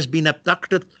he has been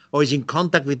abducted or is in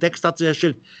contact with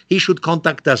extraterrestrials, he should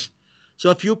contact us. So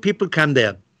a few people came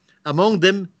there. Among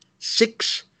them,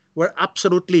 6 were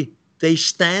absolutely, they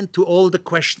stand to all the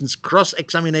questions,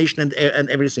 cross-examination and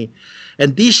everything.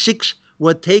 And these 6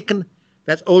 were taken,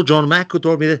 that's old John Mack who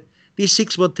told me that, these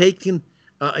 6 were taken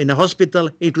in a hospital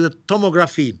into the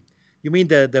tomography. You mean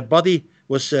the body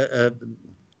was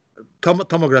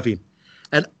tomography.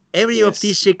 And every of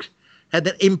these 6 had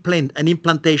an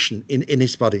implantation in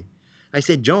his body. I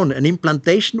said, John, an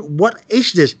implantation? What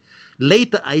is this?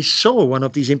 Later, I saw one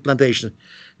of these implantations.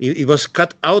 It was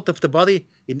cut out of the body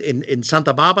in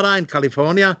Santa Barbara in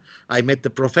California. I met the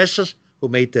professors who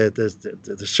made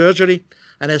the surgery,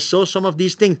 and I saw some of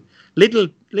these things, little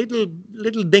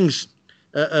things,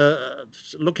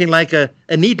 looking like a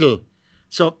needle.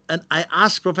 So, and I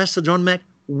asked Professor John Mack,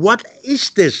 what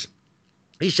is this?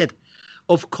 He said,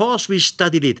 of course we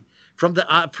studied it from the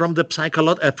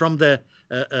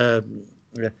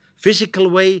physical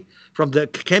way, from the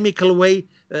chemical way.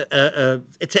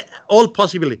 It's all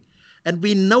possible. And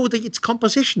we know that it's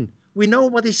composition. We know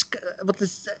what is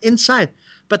inside,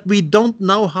 but we don't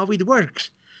know how it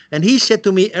works. And he said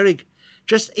to me, Erich,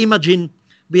 just imagine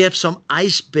we have some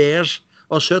ice bears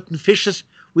or certain fishes.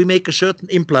 We make a certain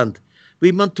implant.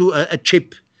 We want to a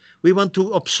chip. We want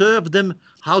to observe them.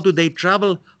 How do they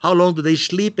travel? How long do they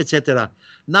sleep, etc.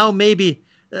 Now maybe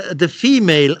the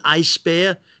female ice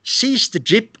bear sees the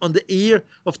chip on the ear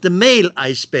of the male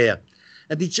ice bear.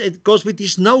 And it goes with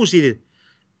his nose in it.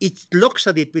 It looks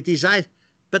at it with his eyes,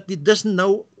 but it doesn't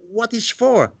know what it's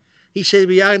for. He said,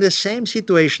 we are in the same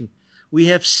situation. We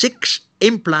have 6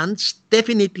 implants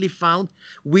definitely found.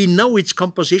 We know its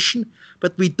composition,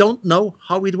 but we don't know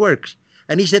how it works.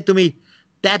 And he said to me,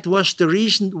 that was the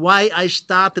reason why I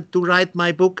started to write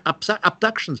my book,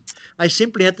 Abductions. I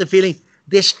simply had the feeling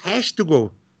this has to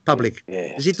go public.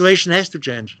 Yes. The situation has to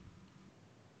change.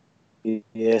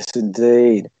 Yes,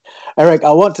 indeed. Erich,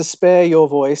 I want to spare your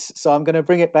voice, so I'm going to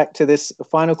bring it back to this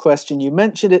final question. You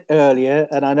mentioned it earlier,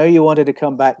 and I know you wanted to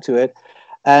come back to it.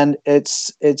 And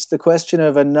it's the question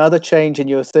of another change in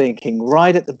your thinking.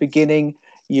 Right at the beginning,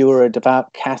 you were a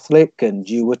devout Catholic and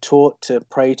you were taught to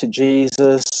pray to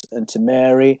Jesus and to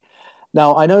Mary.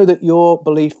 Now, I know that your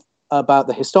belief about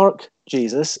the historic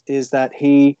Jesus is that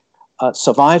he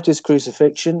survived his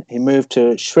crucifixion. He moved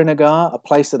to Srinagar, a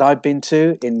place that I've been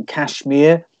to in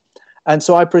Kashmir. And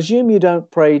so I presume you don't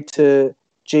pray to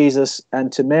Jesus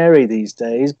and to Mary these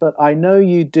days, but I know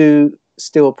you do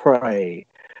still pray.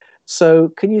 So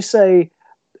can you say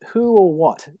who or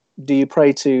what do you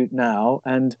pray to now,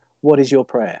 and what is your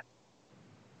prayer?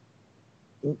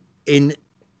 In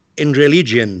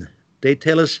religion, they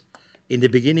tell us in the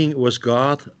beginning was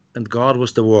God and God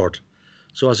was the Word.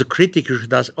 So as a critic, you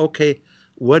should ask, okay,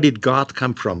 where did God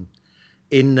come from?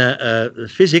 In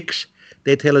physics,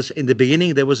 they tell us in the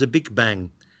beginning there was a Big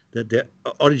Bang, the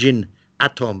origin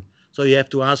atom. So you have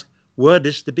to ask, where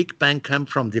does the Big Bang come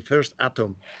from, the first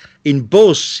atom? In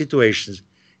both situations,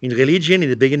 in religion, in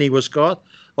the beginning was God,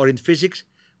 or in physics,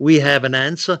 we have an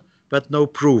answer, but no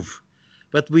proof.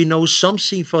 But we know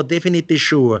something for definitely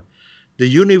sure. The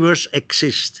universe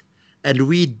exists, and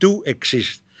we do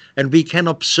exist. And we can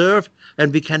observe,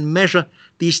 and we can measure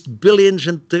these billions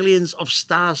and trillions of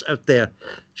stars out there.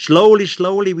 Slowly,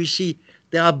 slowly, we see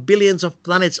there are billions of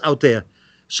planets out there.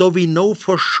 So we know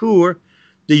for sure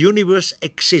the universe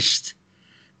exists.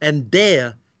 And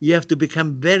there you have to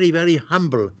become very, very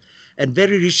humble and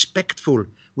very respectful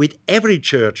with every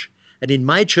church. And in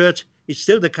my church, it's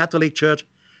still the Catholic Church,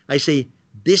 I say,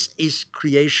 this is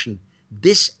creation.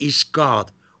 This is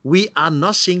God. We are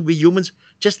nothing, we humans,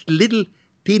 just little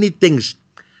teeny things.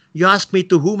 You ask me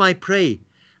to whom I pray.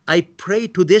 I pray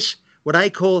to this, what I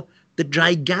call the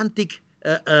gigantic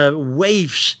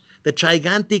waves, the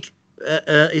gigantic,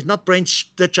 is not brain,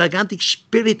 the gigantic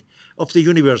spirit of the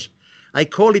universe. I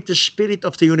call it the spirit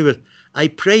of the universe. I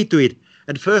pray to it.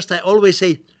 And first I always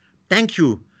say, thank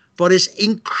you for this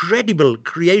incredible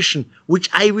creation, which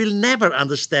I will never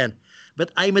understand.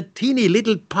 But I'm a teeny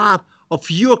little part of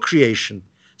your creation.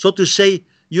 So to say,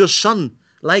 your son,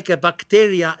 like a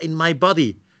bacteria in my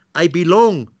body, I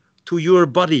belong to your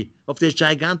body of this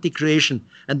gigantic creation.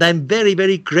 And I'm very,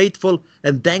 very grateful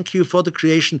and thank you for the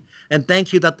creation. And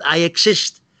thank you that I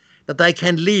exist, that I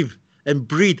can live and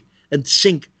breathe and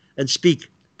think and speak.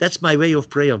 That's my way of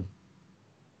prayer.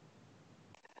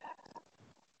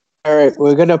 Erich,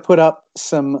 we're going to put up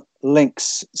some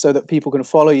links so that people can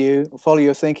follow you, follow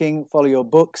your thinking, follow your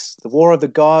books. The War of the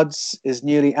Gods is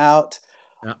newly out.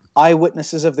 Yeah.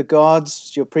 Eyewitnesses of the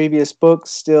Gods, your previous book,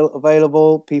 still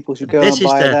available. People should go and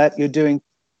buy that. You're doing,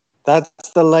 that's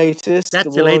the latest.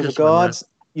 That's the War of the Gods.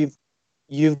 One,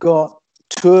 You've got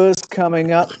tours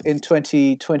coming up in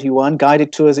 2021,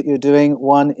 guided tours that you're doing.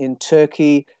 One in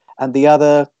Turkey, and the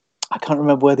other, I can't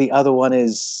remember where the other one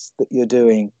is that you're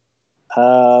doing.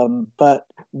 But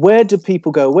where do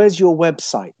people go? Where's your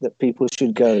website that people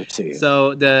should go to?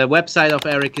 So the website of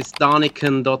Erich is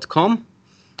Daniken.com.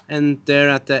 And there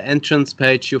at the entrance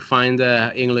page, you find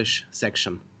the English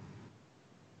section.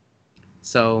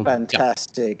 So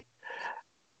fantastic. Yeah.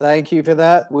 Thank you for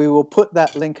that. We will put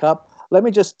that link up. Let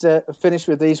me just finish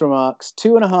with these remarks.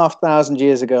 2,500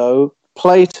 years ago,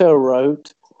 Plato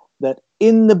wrote that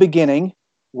in the beginning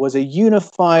was a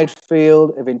unified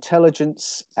field of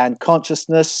intelligence and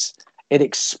consciousness. It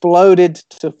exploded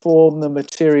to form the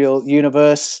material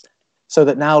universe so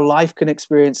that now life can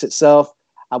experience itself.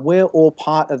 And we're all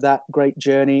part of that great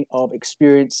journey of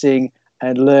experiencing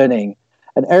and learning.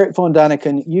 And Erich von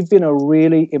Daniken, you've been a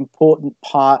really important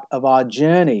part of our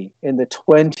journey in the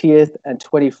 20th and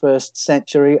 21st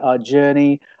century, our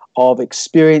journey of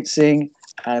experiencing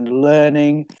and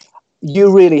learning.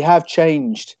 You really have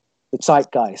changed the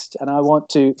zeitgeist. And I want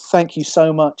to thank you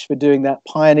so much for doing that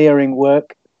pioneering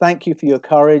work. Thank you for your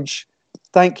courage.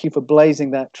 Thank you for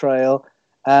blazing that trail.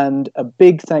 And a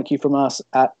big thank you from us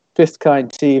at Fifth Kind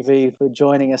TV for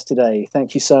joining us today.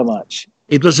 Thank you so much.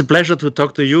 It was a pleasure to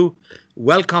talk to you.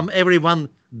 Welcome everyone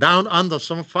down under,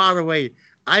 some far away.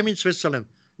 I'm in Switzerland.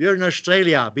 You're in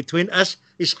Australia. Between us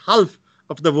is half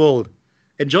of the world.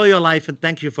 Enjoy your life and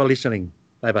thank you for listening.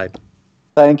 Bye-bye.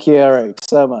 Thank you, Erich,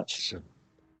 so much.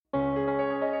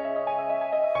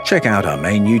 Check out our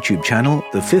main YouTube channel,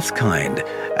 The Fifth Kind,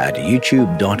 at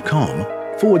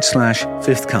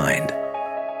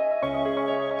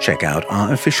youtube.com/fifthkind. Check out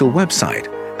our official website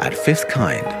at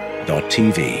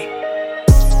fifthkind.tv.